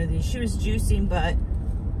green smoothies. She was juicing, but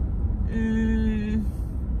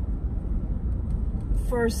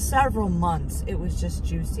for several months it was just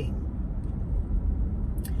juicing.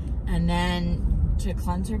 And then to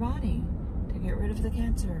cleanse her body, to get rid of the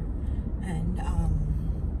cancer. And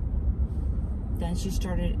then she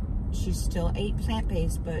still ate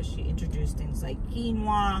plant-based, but she introduced things like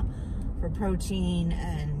quinoa for protein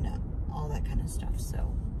and all that kind of stuff.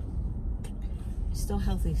 So still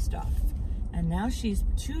healthy stuff. And now she's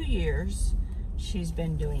 2 years she's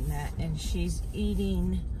been doing that, and she's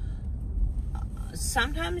eating,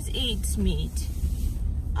 sometimes eats meat,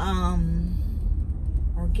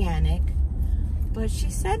 organic, but she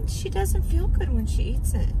said she doesn't feel good when she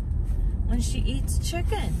eats it. When she eats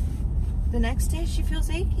chicken, the next day she feels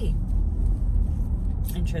achy.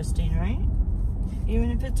 Interesting, right? Even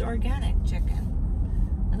if it's organic chicken.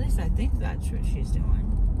 At least I think that's what she's doing.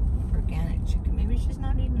 Organic chicken. Maybe she's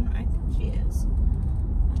not even, I think she is.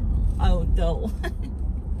 I don't know. Oh, though.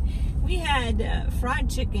 We had fried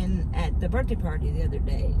chicken at the birthday party the other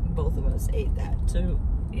day. Both of us ate that, so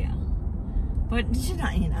yeah. But she's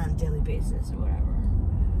not eating on a daily basis or whatever.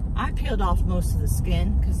 I peeled off most of the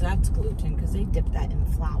skin because that's gluten, because they dip that in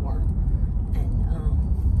flour, and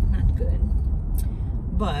not good.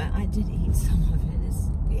 But I did eat some of it. It's,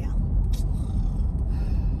 yeah.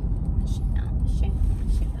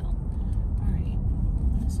 Michelle. Alright.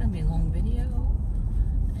 This is going to be a long video.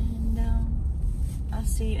 And I'll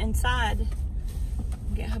see you inside.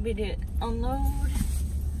 Get hubby to unload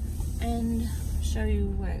and show you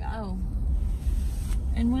where to go.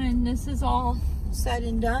 And when this is all said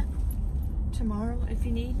and done, tomorrow, if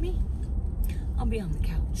you need me, I'll be on the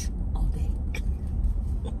couch all day.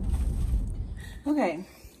 Okay,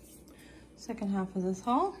 second half of this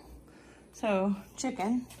haul. So,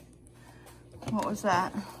 chicken. What was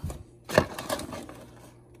that?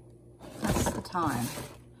 That's the time.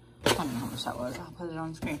 I don't know how much that was. I'll put it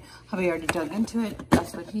on screen. Hubby already dug into it.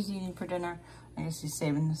 That's what he's eating for dinner. I guess he's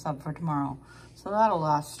saving this up for tomorrow. So that'll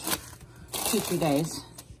last 2-3 days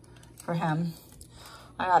for him.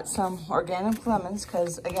 I got some organic lemons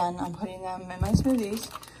because, again, I'm putting them in my smoothies.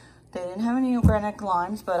 They didn't have any organic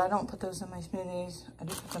limes, but I don't put those in my smoothies. I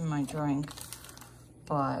do put them in my drink.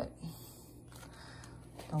 But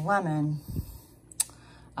the lemon,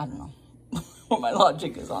 I don't know what my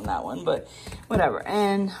logic is on that one, but whatever.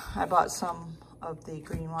 And I bought some of the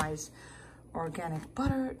Green Wise organic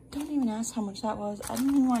butter. Don't even ask how much that was. I don't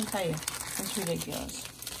even want to tell you. It's ridiculous.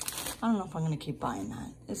 I don't know if I'm going to keep buying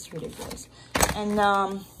that. It's ridiculous. And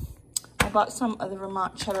I bought some of the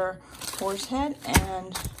Vermont cheddar horsehead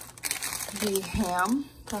and the ham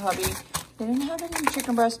for hubby. They didn't have any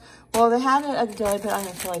chicken breast. Well, they had it at the deli, but I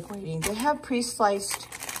didn't feel like waiting. They have pre-sliced,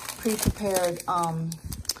 pre-prepared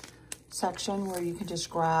section where you can just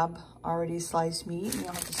grab already sliced meat. You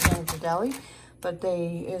don't have to stand at the deli. But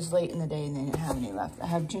it was late in the day and they didn't have any left. I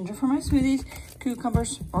have ginger for my smoothies,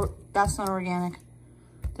 cucumbers, or that's not organic.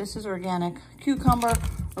 This is organic cucumber,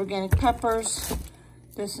 organic peppers.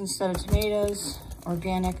 This instead of tomatoes,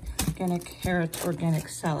 organic carrots, organic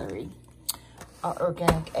celery,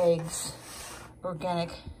 organic eggs,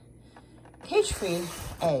 organic cage-free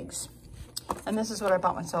eggs. And this is what I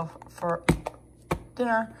bought myself for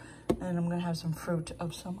dinner. And I'm gonna have some fruit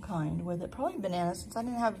of some kind with it. Probably banana, since I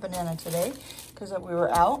didn't have a banana today because we were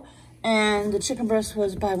out. And the chicken breast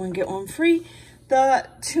was buy one, get one free. The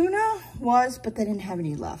tuna was, but they didn't have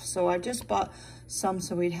any left. So I just bought some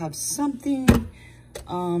so we'd have something.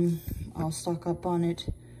 I'll stock up on it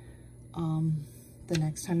the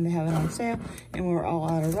next time they have it on sale. And we're all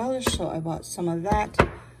out of relish, so I bought some of that. I'm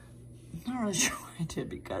not really sure why granted,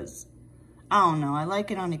 because I don't know. I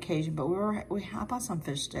like it on occasion, but I bought some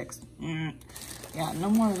fish sticks. Yeah, no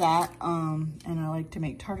more of that. And I like to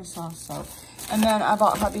make tartar sauce. So, and then I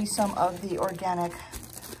bought hubby some of the organic,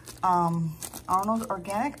 Arnold's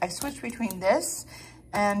Organic. I switched between this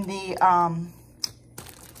and the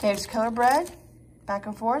Dave's Killer Bread, back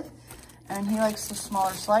and forth. And he likes the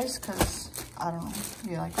smaller slice because, I don't know,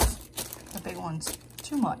 he likes the big ones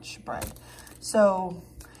too much bread. So,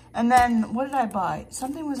 and then what did I buy?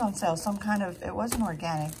 Something was on sale, some kind of, it wasn't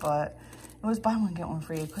organic, but it was buy one, get one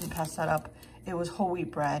free. I couldn't pass that up. It was whole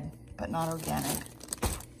wheat bread, but not organic.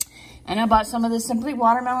 And I bought some of the Simply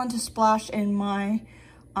Watermelon to splash in my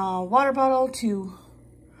water bottle to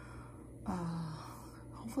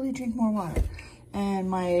hopefully drink more water. And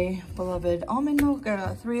my beloved almond milk, I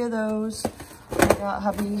got 3 of those. I got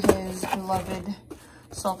hubby his beloved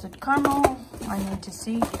salted caramel. I need to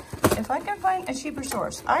see if I can find a cheaper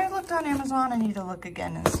source. I looked on Amazon. I need to look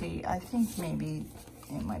again and see. I think maybe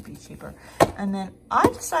it might be cheaper. And then I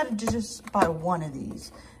decided to just buy one of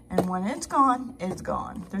these. And when it's gone, it's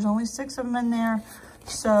gone. There's only 6 of them in there.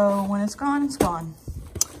 So when it's gone, it's gone.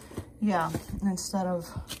 Yeah, instead of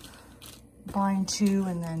buying 2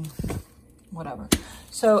 and then whatever.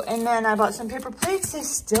 So, and then I bought some paper plates. They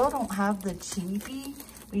still don't have the cheapy.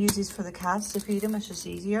 We use these for the cats to feed them. It's just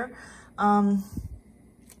easier.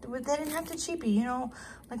 They didn't have the cheapy, you know,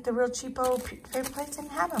 like the real cheapo paper plates.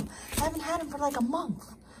 Didn't have them. I haven't had them for like a month.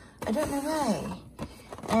 I don't know why.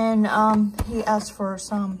 And he asked for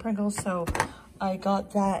some Pringles, so I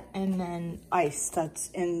got that, and then ice that's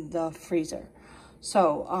in the freezer.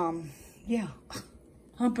 So, yeah,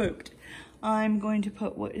 I'm pooped. I'm going to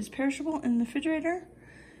put what is perishable in the refrigerator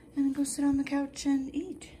and then go sit on the couch and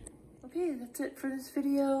eat. Okay, that's it for this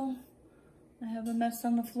video. I have a mess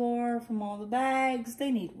on the floor from all the bags. They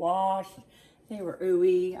need washed. They were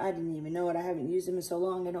ooey. I didn't even know it. I haven't used them in so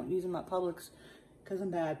long. I don't use them at Publix because I'm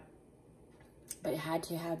bad. But I had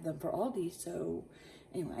to have them for Aldi, so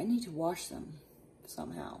anyway, I need to wash them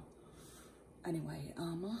somehow. Anyway, a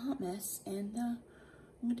hot mess, and I'm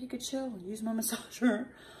gonna take a chill, use my massager.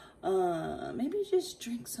 Maybe just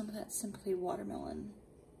drink some of that Simply Watermelon,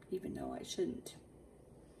 even though I shouldn't.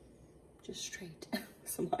 Just straight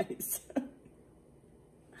some ice.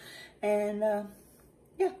 And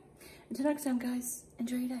yeah, until next time, guys,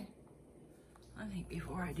 enjoy your day. I think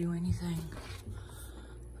before I do anything,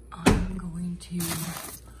 I'm going to,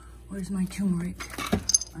 where's my turmeric?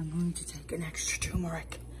 I'm going to take an extra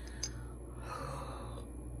turmeric.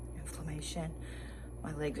 Inflammation.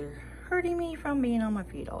 My legs are hurting me from being on my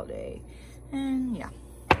feet all day. And yeah.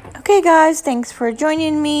 Okay, guys, thanks for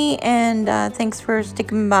joining me, and thanks for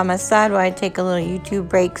sticking by my side while I take a little YouTube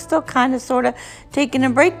break. Still kind of, sort of taking a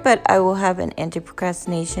break, but I will have an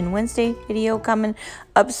Anti-Procrastination Wednesday video coming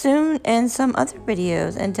up soon and some other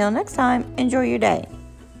videos. Until next time, enjoy your day.